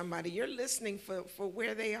listen to somebody. You're listening for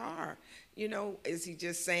where they are. You know, is he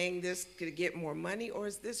just saying this to get more money, or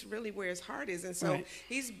is this really where his heart is? And so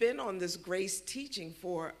he's been on this grace teaching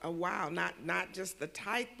for a while, not just the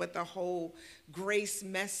tithe, but the whole grace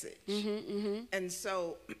message. And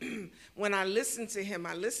so when I listened to him,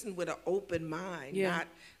 I listened with an open mind, not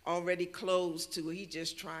already closed to he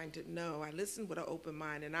just trying to know. I listened with an open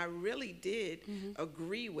mind, and I really did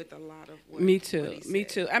agree with a lot of what Me too. what he Me said.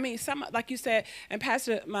 too. I mean, some, like you said, and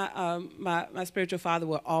Pastor, my spiritual father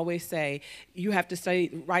will always say, you have to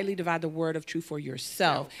study, rightly divide the word of truth for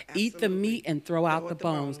yourself. Eat the meat and throw out the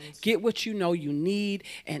bones. Get what you know you need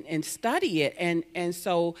and study it. And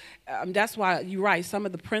so that's why you're right. Some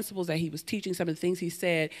of the principles that he was teaching, some of the things he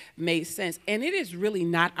said made sense. And it is really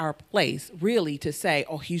not our place, really, to say,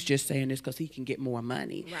 oh, he's just saying this because he can get more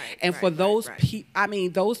money. And for those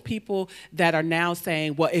those people that are now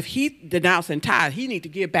saying, well, if he denouncing tithe, he need to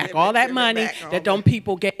give back all that money that them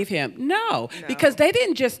people gave him. No, because they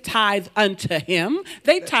didn't just tithe unto him.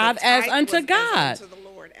 They tithe as unto God. As unto the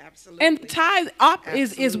Lord, absolutely. And tithe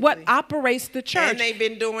is what operates the church. And they've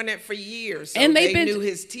been doing it for years. So and they knew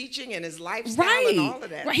his teaching and his lifestyle and all of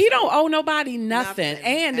that. Right. He don't owe nobody nothing.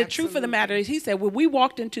 And the truth of the matter is, he said, when we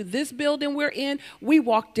walked into this building we're in, we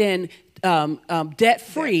walked in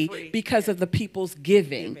debt-free because of the people's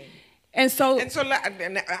giving. And so that's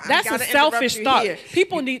a selfish thought.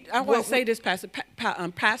 People need, I want to say this, Pastor,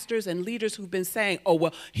 pastors and leaders who've been saying, oh,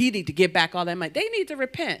 well, he need to give back all that money. They need to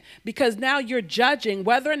repent, because now you're judging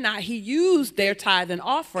whether or not he used their tithe and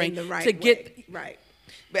offering to get. Right.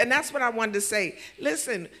 And that's what I wanted to say.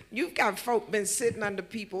 Listen, you've got folk been sitting under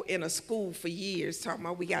people in a school for years talking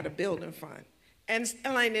about we got a building fund. And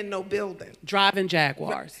still ain't in no building. Driving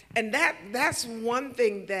Jaguars. And that's one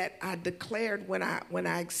thing that I declared when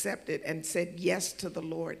I accepted and said yes to the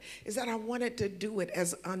Lord, is that I wanted to do it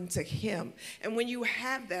as unto him. And when you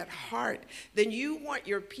have that heart, then you want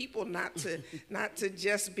your people not to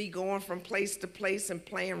just be going from place to place and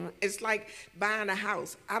playing. It's like buying a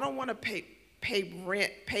house. I don't want to pay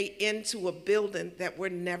rent, pay into a building that we're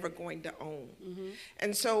never going to own.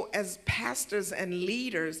 And so as pastors and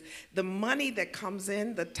leaders, the money that comes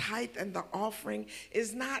in, the tithe and the offering,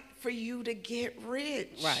 is not for you to get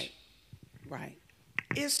rich. Right.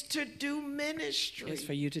 It's to do ministry. It's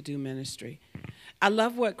for you to do ministry. I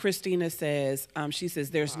love what Christina says. She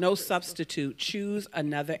says, there's no substitute. Choose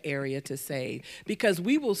another area to save. Because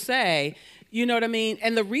we will say, you know what I mean?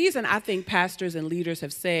 And the reason I think pastors and leaders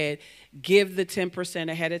have said, give the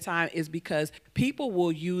 10% ahead of time, is because people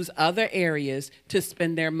will use other areas to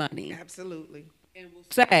spend their money. Absolutely. And will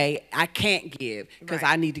say, I can't give because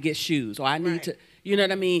I need to get shoes, or I need to, you know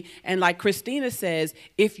what I mean? And like Christina says,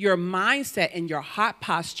 if your mindset and your heart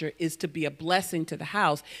posture is to be a blessing to the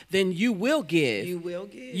house, then you will give. You will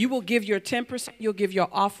give. You will give your 10%, you'll give your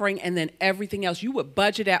offering, and then everything else. You would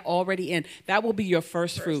budget that already in. That will be your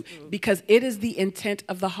first fruit, because it is the intent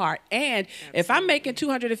of the heart. And if I'm making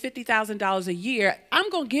 $250,000 a year, I'm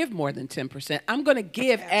going to give more than 10%. I'm going to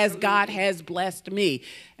give as God has blessed me.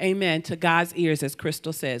 Amen. To God's ears, as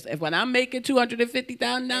Crystal says. If when I'm making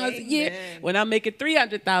 $250,000 a year, when I'm making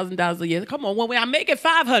 $300,000 a year, come on, when I'm making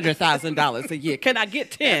 $500,000 a year, can I get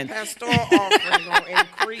 10? That pastoral offering will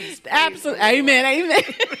increase. Absolutely. Amen.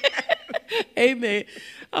 Amen.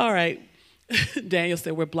 All right. Daniel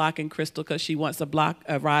said we're blocking Crystal because she wants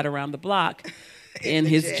a ride around the block in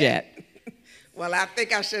his jet. Well, I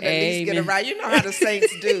think I should at least get a ride. You know how the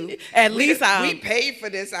saints do. At least we paid for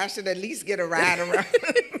this. I should at least get a ride around.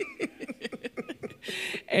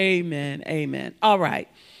 Amen. Amen. All right.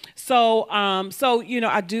 So, you know,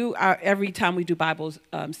 every time we do Bible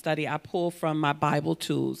study, I pull from my Bible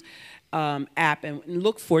Tools app and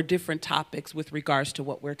look for different topics with regards to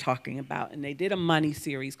what we're talking about. And they did a money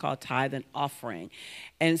series called Tithe and Offering.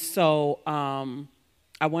 And so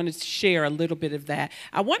I wanted to share a little bit of that.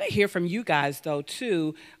 I want to hear from you guys, though,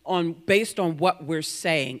 too, based on what we're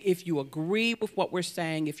saying. If you agree with what we're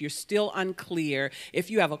saying, if you're still unclear, if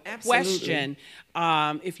you have a question,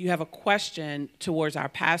 if you have a question towards our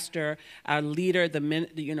pastor, our leader,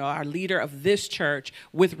 our leader of this church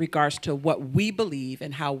with regards to what we believe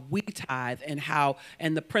and how we tithe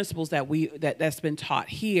and the principles that's been taught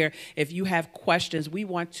here, if you have questions, we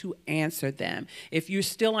want to answer them. If you're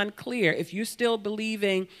still unclear, if you're still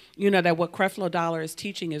believing, that what Creflo Dollar is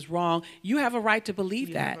teaching is wrong, you have a right to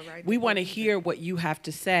believe that. We want to hear what you have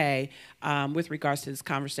to say with regards to this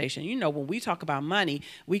conversation. When we talk about money,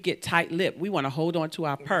 we get tight-lipped. We want to hold on to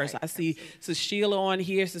our purse. I see Sister Sheila on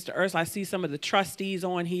here, Sister Ursula. I see some of the trustees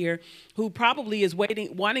on here who probably is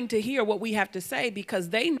wanting to hear what we have to say because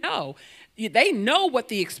they know what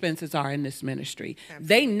the expenses are in this ministry. Absolutely.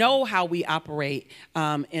 They know how we operate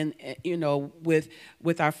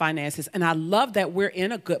with our finances. And I love that we're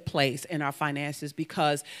in a good place in our finances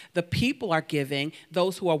because the people are giving,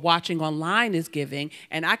 those who are watching online is giving,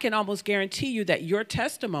 and I can almost guarantee you that your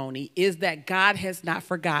testimony is that God has not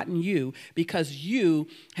forgotten you because you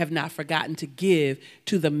have not forgotten to give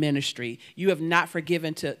to the ministry. You have not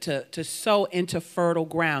forgiven to sow into fertile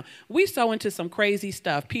ground. We sow into some crazy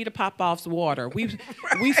stuff. Peter Popoff's water. We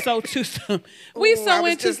sow to some. We sow I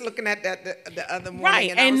was into. Just looking at that the other morning,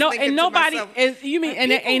 right, and nobody myself, is. You mean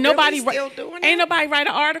and ain't really nobody ain't nobody write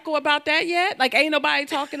an article about that yet? Like ain't nobody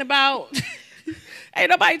talking about. Ain't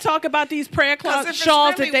nobody talk about these prayer cloth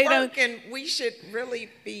shawls really that they don't. We should really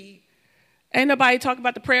be. Ain't nobody talk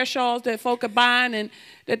about the prayer shawls that folk are buying and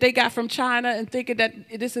that they got from China and thinking that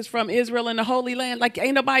this is from Israel and the Holy Land. Like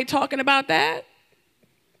ain't nobody talking about that.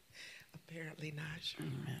 Apparently not. Sure.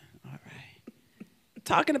 All right.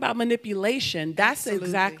 Talking about manipulation, that's Absolutely.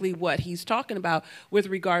 exactly what he's talking about with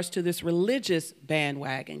regards to this religious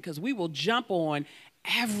bandwagon, because we will jump on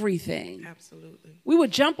everything. Absolutely. We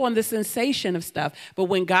would jump on the sensation of stuff. But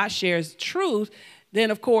when God shares truth, then,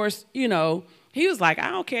 of course, he was like, I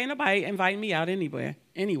don't care. Ain't nobody inviting me out anywhere.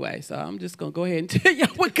 Anyway, so I'm just going to go ahead and tell you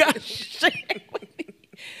what God shared with me.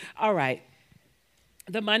 All right.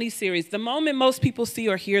 The money series. The moment most people see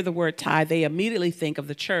or hear the word tithe, they immediately think of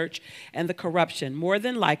the church and the corruption. More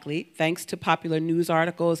than likely, thanks to popular news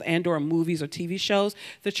articles and or movies or TV shows,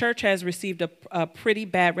 the church has received a pretty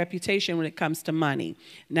bad reputation when it comes to money.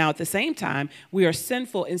 Now, at the same time, we are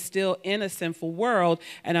sinful and still in a sinful world,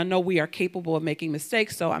 and I know we are capable of making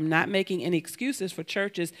mistakes, so I'm not making any excuses for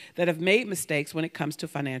churches that have made mistakes when it comes to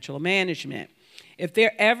financial management. If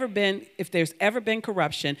there's ever been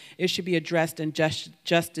corruption, it should be addressed and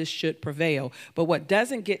justice should prevail. But what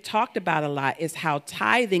doesn't get talked about a lot is how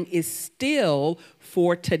tithing is still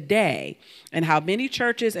for today and how many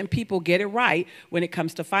churches and people get it right when it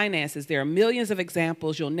comes to finances. There are millions of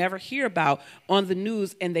examples you'll never hear about on the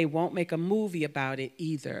news, and they won't make a movie about it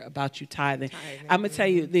either, about you tithing. I'm going to tell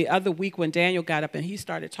you, the other week when Daniel got up and he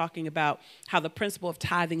started talking about how the principle of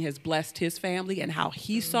tithing has blessed his family and how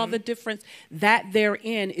he saw the difference, that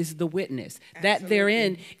therein is the witness. That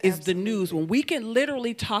therein is the news. When we can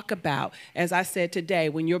literally talk about, as I said today,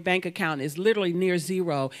 when your bank account is literally near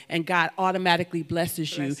zero and God automatically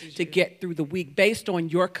blesses you to get through the week based on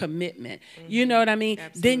your commitment. You know what I mean?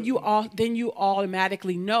 Absolutely. Then you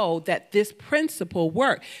automatically know that this principle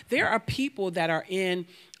works. There are people that are in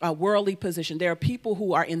a worldly position. There are people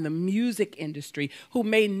who are in the music industry who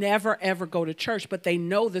may never, ever go to church, but they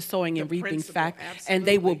know the sowing and reaping fact, and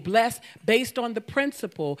they will bless based on the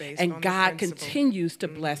principle, and God continues to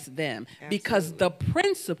bless them because the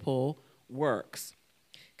principle works.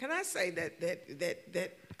 Can I say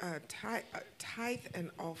that tithe and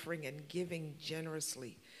offering and giving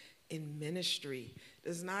generously in ministry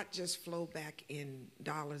does not just flow back in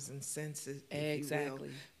dollars and cents, if you will,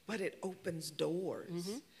 but it opens doors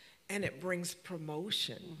and it brings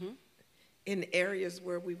promotion in areas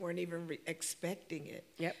where we weren't even expecting it.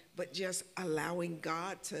 Yep. But just allowing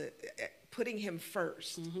God to, putting him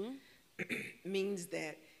first means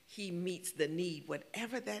that he meets the need,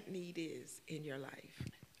 whatever that need is in your life.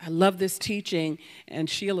 I love this teaching, and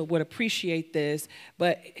Sheila would appreciate this,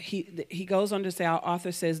 but he goes on to say, our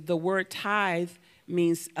author says, the word tithe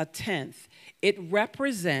means a tenth. It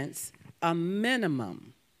represents a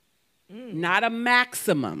minimum, not a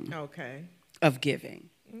maximum of giving.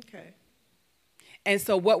 Okay. And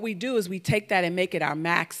so what we do is we take that and make it our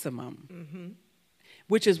maximum,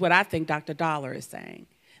 which is what I think Dr. Dollar is saying,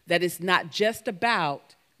 that it's not just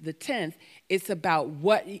about the tenth, it's about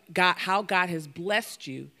how God has blessed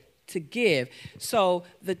you to give. So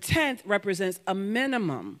the tenth represents a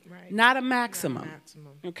minimum, not a maximum.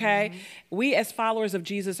 Okay? We as followers of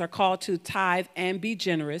Jesus are called to tithe and be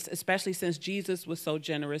generous, especially since Jesus was so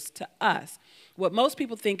generous to us. What most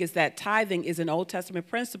people think is that tithing is an Old Testament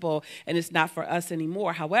principle and it's not for us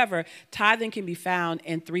anymore. However, tithing can be found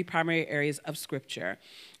in three primary areas of Scripture.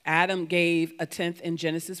 Adam gave a tenth in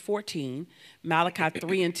Genesis 14. Malachi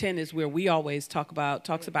 3 and 10 is where we always talks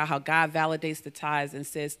about how God validates the tithes and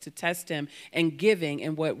says to test him in giving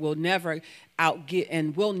and what will never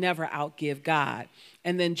outgive God.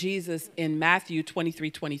 And then Jesus in Matthew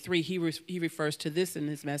 23:23, he refers to this in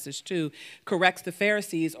his message too, corrects the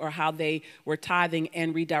Pharisees or how they were tithing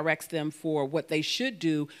and redirects them for what they should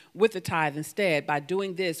do with the tithe instead. By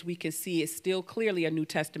doing this, we can see it's still clearly a New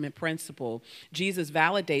Testament principle. Jesus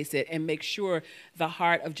validates it and makes sure the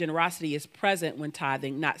heart of generosity is present when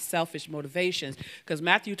tithing, not selfish motivations. Because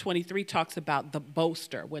Matthew 23 talks about the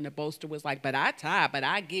boaster, when the boaster was like, but I tithe, but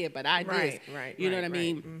I give, but I this. You know what I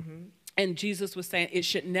mean? Mm-hmm. And Jesus was saying it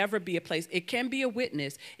should never be a place. It can be a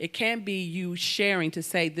witness. It can be you sharing to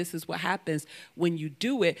say this is what happens when you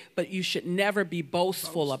do it, but you should never be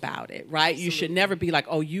boastful about it, right? Absolutely. You should never be like,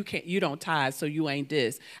 oh, you don't tithe, so you ain't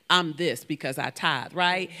this. I'm this because I tithe,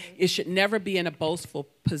 right? Mm-hmm. It should never be in a boastful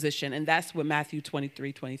position, and that's what Matthew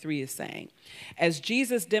 23:23 is saying. As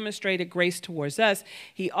Jesus demonstrated grace towards us,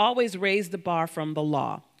 he always raised the bar from the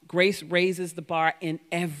law. Grace raises the bar in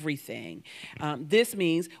everything. This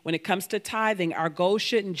means when it comes to tithing, our goal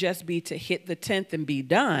shouldn't just be to hit the 10th and be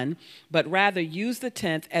done, but rather use the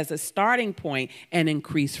 10th as a starting point and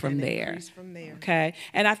increase from there. Okay?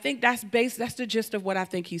 And I think that's the gist of what I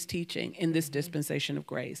think he's teaching in this dispensation of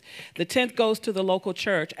grace. The 10th goes to the local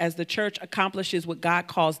church as the church accomplishes what God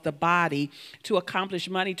calls the body. To accomplish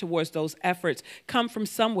money towards those efforts come from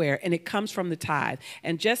somewhere, and it comes from the tithe.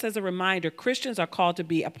 And just as a reminder, Christians are called to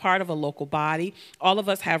be a part of a local body. All of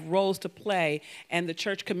us have roles to play, and the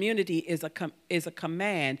church community is a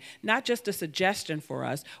command, not just a suggestion for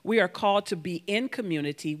us. We are called to be in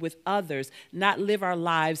community with others, not live our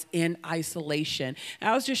lives in isolation. And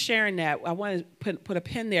I was just sharing that. I want to put a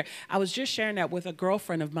pin there. I was just sharing that with a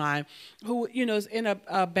girlfriend of mine who, is in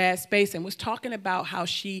a bad space and was talking about how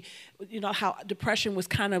she, how depression was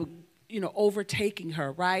kind of overtaking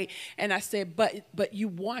her, right? And I said, but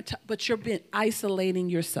you've been isolating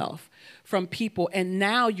yourself from people, and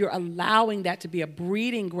now you're allowing that to be a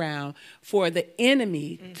breeding ground for the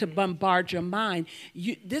enemy to bombard your mind.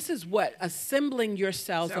 This is what assembling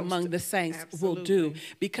yourselves among the saints will do,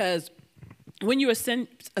 because when you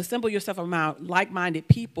assemble yourself around like-minded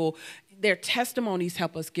people, their testimonies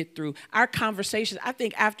help us get through our conversations. I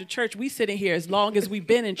think after church, we sit in here as long as we've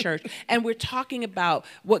been in church, and we're talking about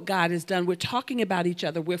what God has done. We're talking about each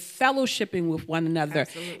other. We're fellowshipping with one another.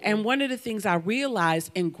 Absolutely. And one of the things I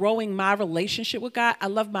realized in growing my relationship with God, I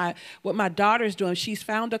love what my daughter's doing. She's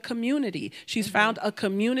found a community. She's found a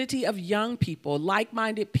community of young people,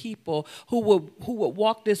 like-minded people who would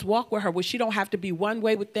walk this walk with her, where she don't have to be one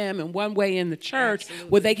way with them and one way in the church,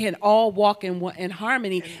 where they can all walk in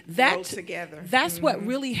harmony. Together. That's what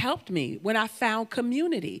really helped me when I found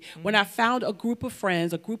community, when I found a group of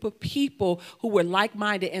friends, a group of people who were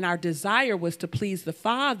like-minded, and our desire was to please the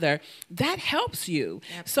Father. That helps you.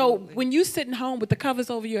 Absolutely. So when you sitting home with the covers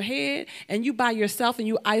over your head and you by yourself and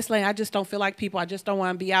you isolate, I just don't feel like people, I just don't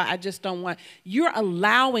want to be out, you're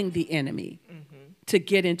allowing the enemy to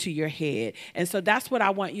get into your head. And so that's what I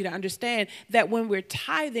want you to understand, that when we're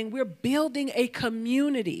tithing, we're building a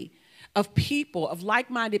community of people, of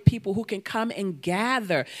like-minded people who can come and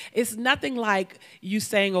gather. It's nothing like you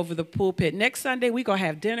saying over the pulpit, next Sunday we're going to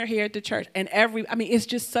have dinner here at the church. And it's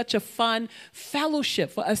just such a fun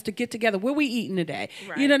fellowship for us to get together. Where we eating today?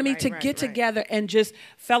 Right, you know what I mean? To get together and just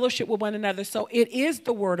fellowship with one another. So it is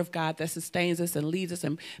the word of God that sustains us and leads us,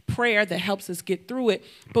 and prayer that helps us get through it.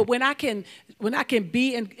 But when I can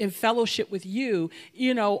be in fellowship with you,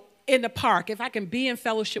 in the park, if I can be in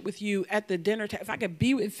fellowship with you at the dinner table, if I can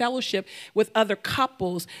be in fellowship with other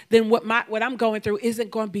couples, then what I'm going through isn't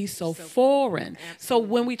going to be so foreign. Absolutely. So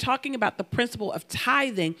when we're talking about the principle of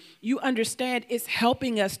tithing, you understand it's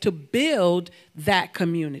helping us to build that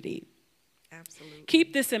community. Absolutely.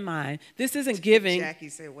 Keep this in mind. This isn't giving. Jackie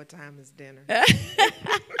said, what time is dinner?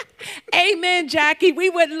 Amen, Jackie. We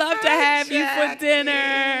would love to have you for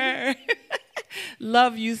dinner.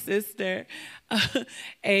 Love you, sister.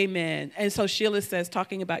 Amen. And so Sheila says,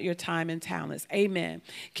 talking about your time and talents. Amen.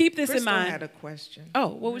 Keep this in mind. I had a question. Oh,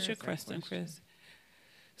 what was your question, Chris?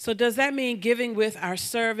 So does that mean giving with our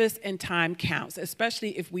service and time counts,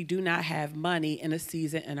 especially if we do not have money in a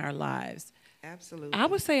season in our lives? Absolutely. I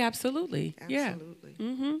would say absolutely. Absolutely. Yeah.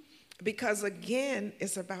 Mm-hmm. Because again,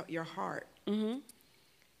 it's about your heart.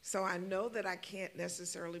 So I know that I can't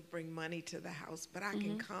necessarily bring money to the house, but I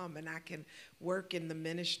can come and I can work in the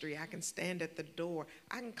ministry. I can stand at the door.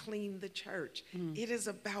 I can clean the church. It is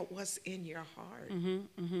about what's in your heart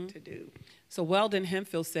to do. So Weldon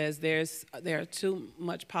Hemphill says there are too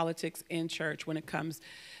much politics in church when it comes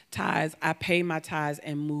tithes. I pay my tithes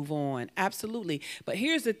and move on. Absolutely. But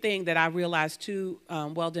here's the thing that I realized too,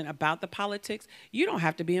 Weldon, about the politics. You don't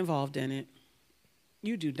have to be involved in it.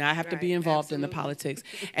 You do not have to be involved in the politics.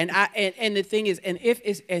 And the thing is, and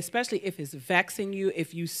especially if it's vexing you,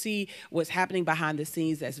 if you see what's happening behind the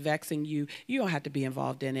scenes that's vexing you, you don't have to be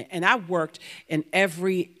involved in it. And I worked in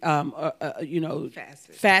every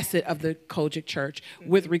facet of the Kojic Church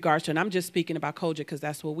with regards to, and I'm just speaking about Kojic because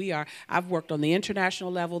that's what we are. I've worked on the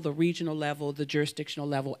international level, the regional level, the jurisdictional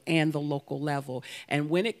level, and the local level. And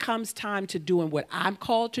when it comes time to doing what I'm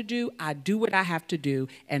called to do, I do what I have to do,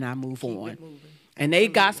 and I move on. And they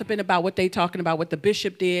gossiping about what they talking about, what the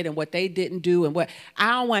bishop did and what they didn't do and what.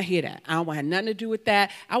 I don't want to hear that. I don't want to have nothing to do with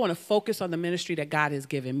that. I want to focus on the ministry that God has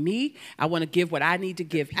given me. I want to give what I need to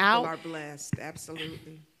give out. People are blessed,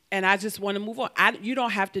 absolutely. And I just want to move on. You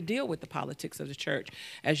don't have to deal with the politics of the church.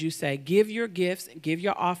 As you say, give your gifts, give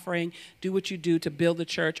your offering, do what you do to build the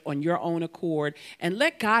church on your own accord, and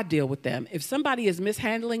let God deal with them. If somebody is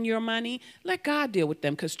mishandling your money, let God deal with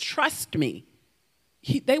them, because trust me,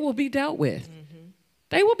 they will be dealt with.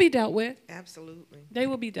 They will be dealt with. Absolutely. They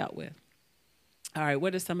will be dealt with. All right,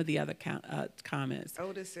 what are some of the other comments?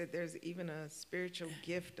 Otis said there's even a spiritual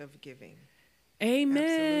gift of giving. Amen.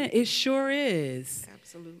 Absolutely. It sure is.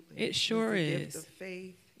 Absolutely. It sure is. Gift of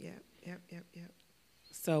faith. Yep.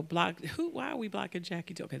 So why are we blocking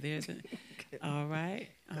Jackie? Okay, there's it. All right.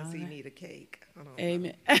 Because he need a cake.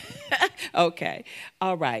 Amen. Okay.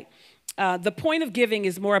 All right. The point of giving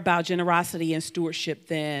is more about generosity and stewardship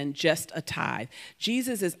than just a tithe.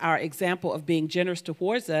 Jesus is our example of being generous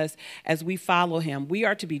towards us as we follow him. We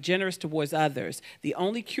are to be generous towards others. The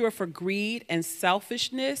only cure for greed and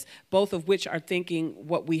selfishness, both of which are thinking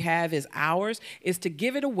what we have is ours, is to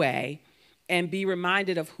give it away and be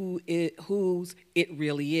reminded of whose it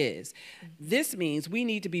really is. This means we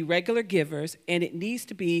need to be regular givers, and it needs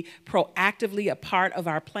to be proactively a part of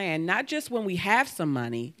our plan, not just when we have some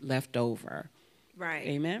money left over. Right.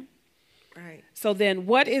 Amen? Right. So then,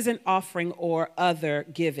 what is an offering or other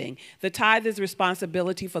giving? The tithe is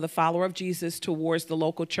responsibility for the follower of Jesus towards the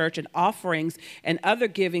local church, and offerings and other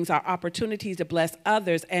givings are opportunities to bless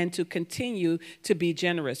others and to continue to be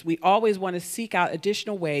generous. We always want to seek out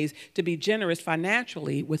additional ways to be generous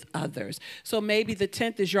financially with others. So maybe the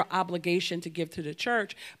 10th is your obligation to give to the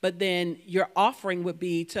church, but then your offering would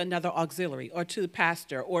be to another auxiliary or to the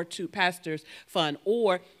pastor or to pastor's fund,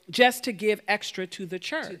 or just to give extra to the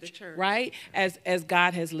church, right? As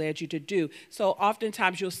God has led you to do. So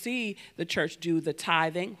oftentimes you'll see the church do the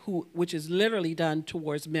tithing, which is literally done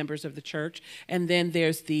towards members of the church, and then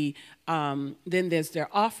there's their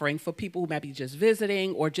offering for people who might be just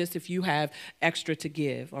visiting or just if you have extra to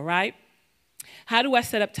give. All right. How do I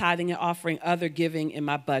set up tithing and offering other giving in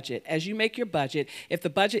my budget? As you make your budget, if the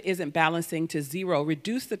budget isn't balancing to zero,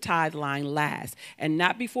 reduce the tithe line last and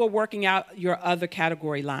not before working out your other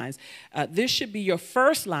category lines. This should be your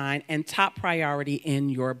first line and top priority in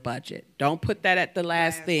your budget. Don't put that at the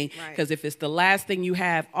last thing, because if it's the last thing you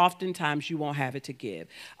have, oftentimes you won't have it to give.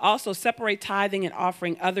 Also, separate tithing and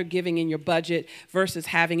offering other giving in your budget versus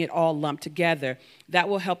having it all lumped together. That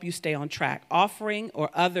will help you stay on track. Offering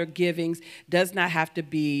or other givings does not have to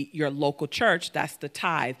be your local church. That's the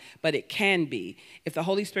tithe, but it can be. If the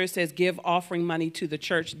Holy Spirit says give offering money to the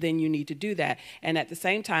church, then you need to do that. And at the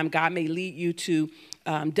same time, God may lead you to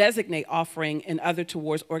designate offering and other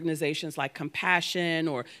towards organizations like Compassion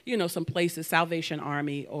or, some places, Salvation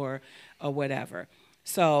Army or whatever.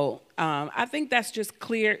 So I think that's just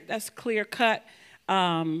clear. That's clear cut.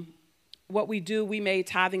 What we do, we made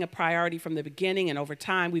tithing a priority from the beginning, and over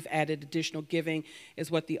time we've added additional giving, is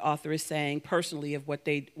what the author is saying personally of what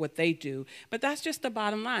they do. But that's just the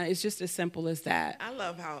bottom line. It's just as simple as that. I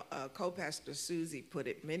love how co-pastor Susie put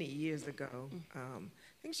it many years ago. I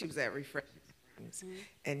think she was at Refreshing Springs,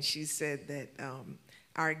 and she said that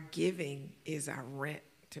our giving is our rent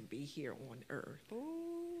to be here on earth.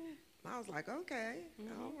 Ooh. I was like, okay,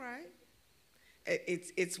 all right.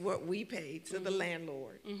 It's what we pay to the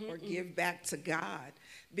landlord or give back to God.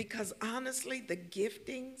 Because honestly, the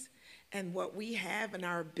giftings and what we have and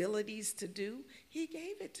our abilities to do, he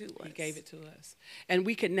gave it to us. He gave it to us. And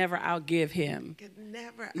we could never outgive him. Could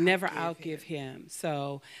never outgive him.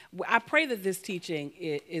 So I pray that this teaching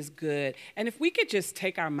is good. And if we could just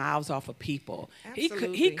take our mouths off of people.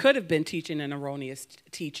 Absolutely. He could have been teaching an erroneous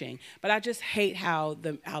teaching. But I just hate how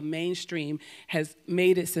mainstream has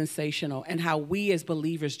made it sensational and how we as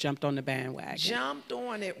believers jumped on the bandwagon. Jumped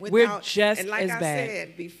on it without. We're just and like as I bad.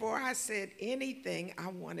 said, before I said anything, I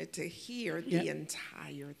wanted to hear the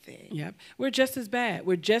entire thing. Yep. We're just as bad.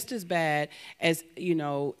 We're just as bad as,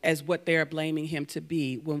 as what they're blaming him to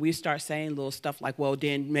be when we start saying little stuff like, well,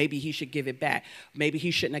 then maybe he should give it back. Maybe he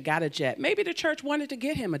shouldn't have got a jet. Maybe the church wanted to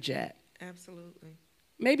get him a jet. Absolutely.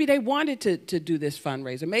 Maybe they wanted to do this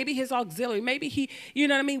fundraiser. Maybe his auxiliary. Maybe he, you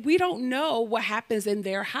know what I mean? We don't know what happens in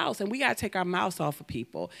their house, and we got to take our mouths off of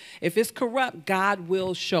people. If it's corrupt, God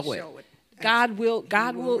will show it. God will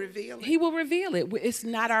reveal it. He will reveal it. It's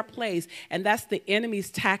not our place. And that's the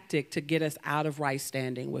enemy's tactic to get us out of right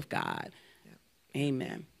standing with God. Yep.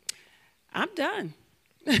 Amen. I'm done.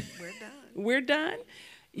 We're done. We're done.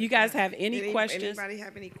 You guys have any questions? Anybody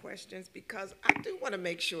have any questions? Because I do want to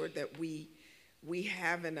make sure that we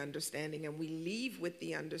have an understanding, and we leave with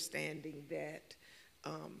the understanding that,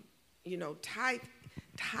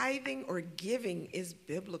 tithing or giving is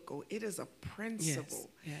biblical. It is a principle.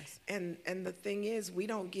 Yes. And the thing is, we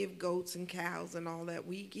don't give goats and cows and all that.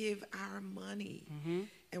 We give our money,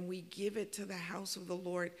 and we give it to the house of the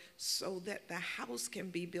Lord so that the house can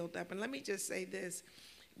be built up. And let me just say this.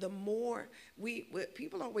 The more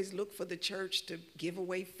people always look for the church to give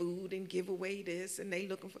away food and give away this, and they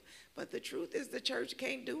looking for, but the truth is the church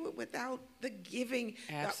can't do it without the giving,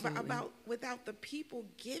 without the people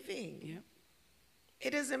giving. Yep.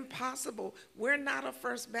 It is impossible. We're not a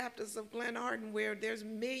First Baptist of Glen Arden where there's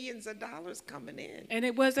millions of dollars coming in. And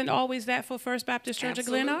it wasn't always that for First Baptist Church of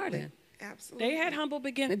Glen Arden. Absolutely. They had humble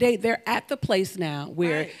beginnings. They're at the place now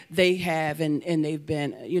where they have and they've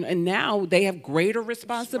been, and now they have greater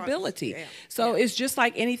responsibility. Yeah. So it's just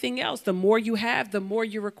like anything else. The more you have, the more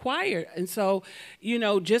you require. And so,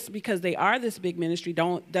 just because they are this big ministry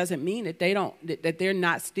doesn't mean that that they're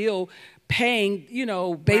not still paying,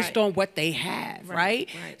 based on what they have,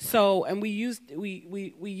 right? So, and we use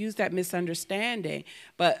that misunderstanding.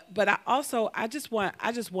 But I just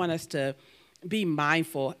want us to be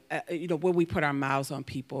mindful, when we put our mouths on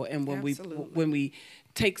people and when we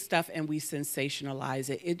take stuff and we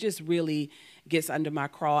sensationalize it. It just really gets under my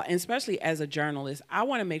craw. And especially as a journalist, I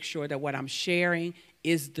want to make sure that what I'm sharing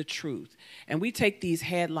is the truth. And we take these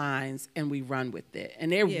headlines and we run with it.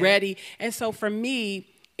 And they're ready. And so for me,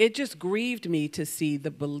 it just grieved me to see the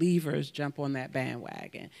believers jump on that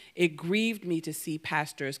bandwagon. It grieved me to see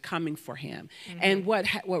pastors coming for him. And what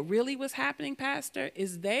really was happening, Pastor,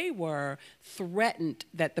 is they were threatened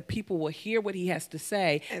that the people will hear what he has to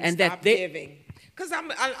say and stop giving. Because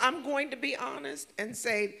I'm going to be honest and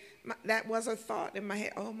say that was a thought in my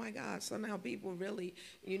head. Oh my God! So now people really,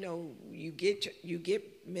 you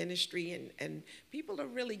get ministry and people are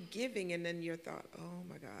really giving, and then your thought, oh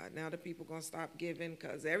my God! Now the people gonna stop giving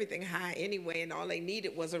because everything high anyway, and all they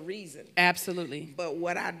needed was a reason. Absolutely. But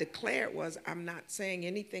what I declared was, I'm not saying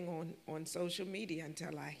anything on social media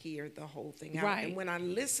until I hear the whole thing out. Right. And when I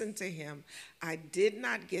listened to him, I did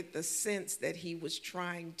not get the sense that he was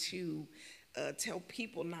trying to tell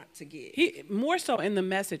people not to give. He more so in the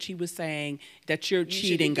message, he was saying that you're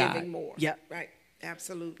cheating God. Giving more. Yep. Right.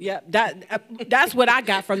 Absolutely. Yep. That's what I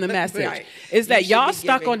got from the message. Right. Is that y'all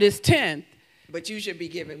stuck on this 10th. But you should be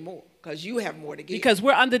giving more because you have more to give. Because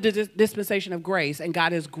we're under the dispensation of grace, and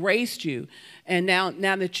God has graced you. And now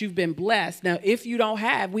that you've been blessed, now if you don't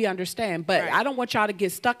have, we understand. But I don't want y'all to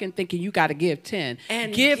get stuck in thinking you got to give 10.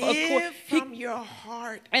 And give from your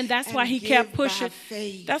heart. And that's why he kept pushing.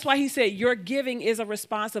 That's why he said your giving is a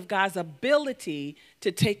response of God's ability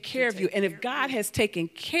to take care of you. And if God has taken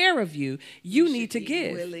care of you, you need to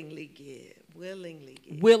give. Willingly give.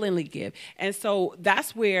 Willingly give. And so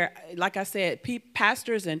that's where, like I said,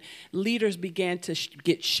 pastors and leaders began to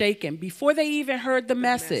get shaken before they even heard the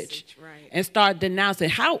message. And start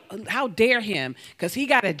denouncing, how dare him, because he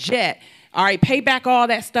got a jet. All right, pay back all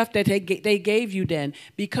that stuff that they gave you then,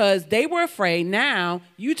 because they were afraid. Now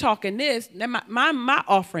you talking this, then my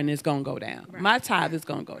offering is going to go down. My tithe is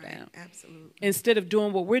going to go down. Absolutely. Instead of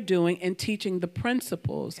doing what we're doing and teaching the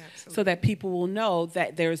principles so that people will know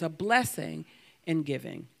that there's a blessing in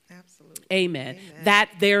giving. Absolutely. Amen.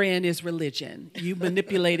 That therein is religion. You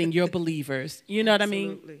manipulating your believers. You know what I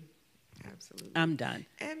mean? Absolutely. I'm done.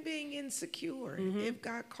 And being insecure. If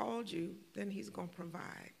God called you, then he's going to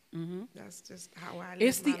provide. That's just how I live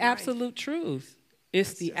It's the my absolute life. truth.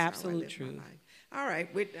 It's the absolute truth. All right,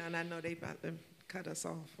 we're done. I know they about to cut us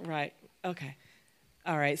off. Right. Okay.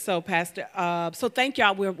 All right. So, Pastor, so thank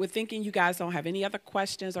y'all. We're thinking you guys don't have any other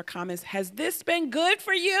questions or comments. Has this been good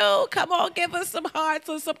for you? Come on, give us some hearts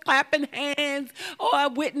or some clapping hands or a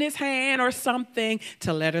witness hand or something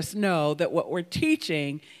to let us know that what we're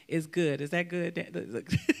teaching is good. Is that good?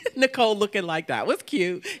 Nicole looking like that was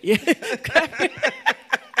cute. Yeah.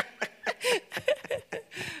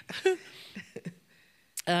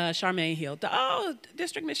 Charmaine Hill. Oh,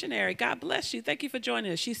 district missionary. God bless you. Thank you for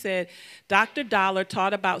joining us. She said, Dr. Dollar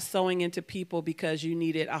taught about sowing into people because you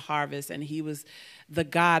needed a harvest, and he was the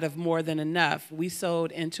God of more than enough. We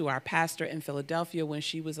sowed into our pastor in Philadelphia when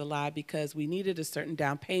she was alive because we needed a certain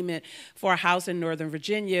down payment for a house in Northern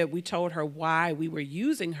Virginia. We told her why we were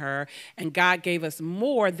using her, and God gave us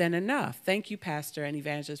more than enough. Thank you, Pastor and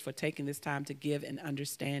Evangelist, for taking this time to give an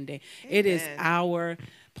understanding. Amen. It is our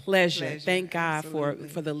pleasure. Thank God for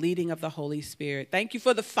the leading of the Holy Spirit. Thank you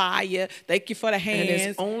for the fire. Thank you for the hands. And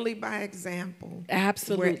it's only by example.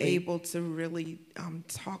 Absolutely. We're able to really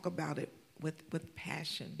talk about it with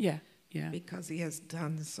passion. Yeah. Yeah. Because he has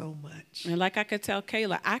done so much. And like I could tell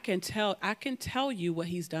Kayla, I can tell you what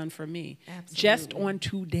he's done for me. Absolutely. Just on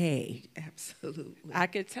today. Absolutely. I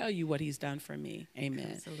could tell you what he's done for me.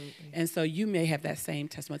 Amen. Absolutely. And so you may have that same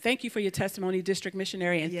testimony. Thank you for your testimony, District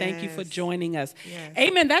Missionary, and thank you for joining us. Yes.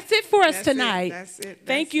 Amen. That's it for us tonight. That's it.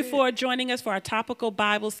 Thank you for joining us for our topical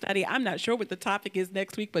Bible study. I'm not sure what the topic is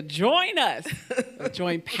next week, but join us.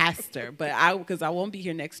 Join Pastor, because I won't be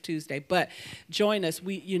here next Tuesday. But join us.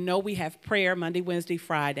 We have prayer Monday, Wednesday,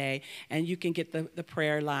 Friday, and you can get the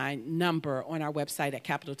prayer line number on our website at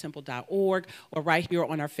capitaltemple.org or right here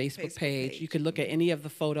on our Facebook page. You can look at any of the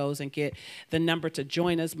photos and get the number to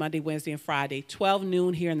join us Monday, Wednesday, and Friday. 12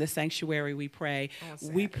 noon here in the sanctuary we pray.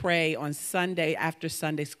 We pray on Sunday after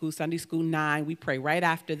Sunday School 9. We pray right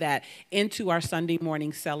after that into our Sunday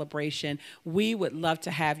morning celebration. We would love to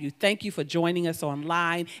have you. Thank you for joining us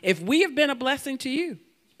online. If we have been a blessing to you,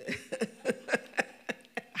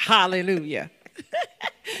 hallelujah.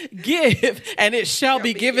 Give, and it shall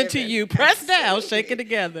be given to you. Press down, shake it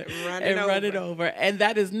together, run it over. And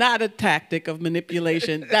that is not a tactic of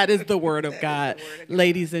manipulation. That is the word of God.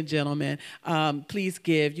 Ladies and gentlemen, please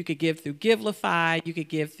give. You could give through Givelify. You could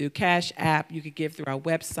give through Cash App. You could give through our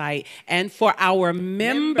website. And for our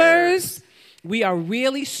members, we are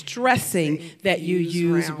really stressing that you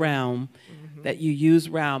use Realm. That you use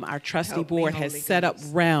Realm. Our trustee board has set up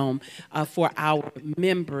Realm for our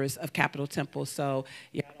members of Capital Temple. So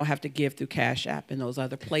you don't have to give through Cash App and those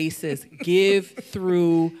other places. Give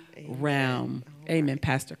through Realm. Amen.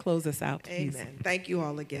 Pastor, close us out, please. Amen. Thank you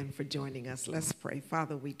all again for joining us. Let's pray.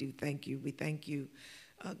 Father, we do thank you. We thank you,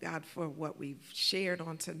 God, for what we've shared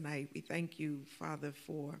on tonight. We thank you, Father,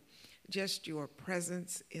 for just your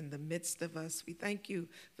presence in the midst of us. We thank you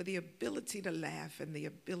for the ability to laugh and the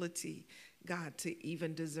ability, God, to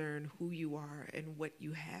even discern who you are and what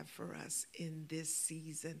you have for us in this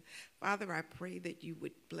season. Father, I pray that you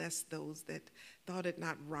would bless those that thought it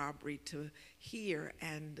not robbery to hear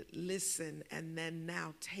and listen and then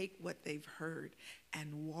now take what they've heard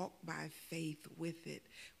and walk by faith with it.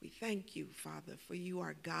 We thank you, Father, for you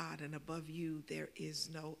are God, and above you there is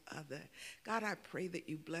no other. God, I pray that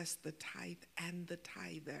you bless the tithe and the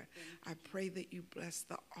tither. I pray that you bless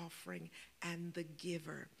the offering and the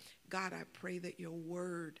giver. God, I pray that your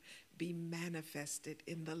word be manifested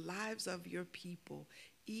in the lives of your people,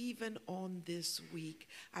 even on this week.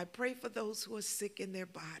 I pray for those who are sick in their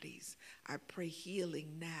bodies. I pray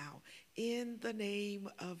healing now in the name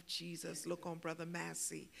of Jesus. Look on Brother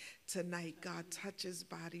Massey tonight. God, touch his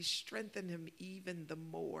body, strengthen him even the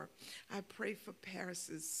more. I pray for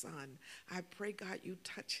Paris's son. I pray, God, you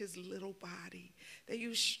touch his little body, that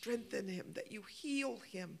you strengthen him, that you heal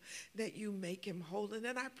him, that you make him whole. And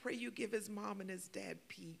then I pray you give his mom and his dad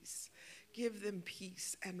peace. Give them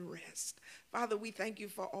peace and rest. Father, we thank you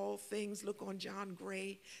for all things. Look on John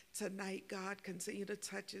Gray tonight, God. Continue to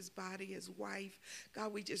touch his body, his wife.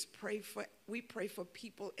 God, we pray for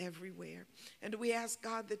people everywhere. And we ask,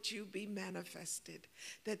 God, that you be manifested,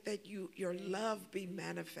 that your love be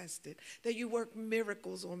manifested, that you work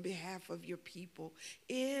miracles on behalf of your people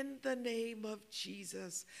in the name of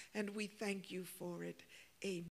Jesus. And we thank you for it. Amen.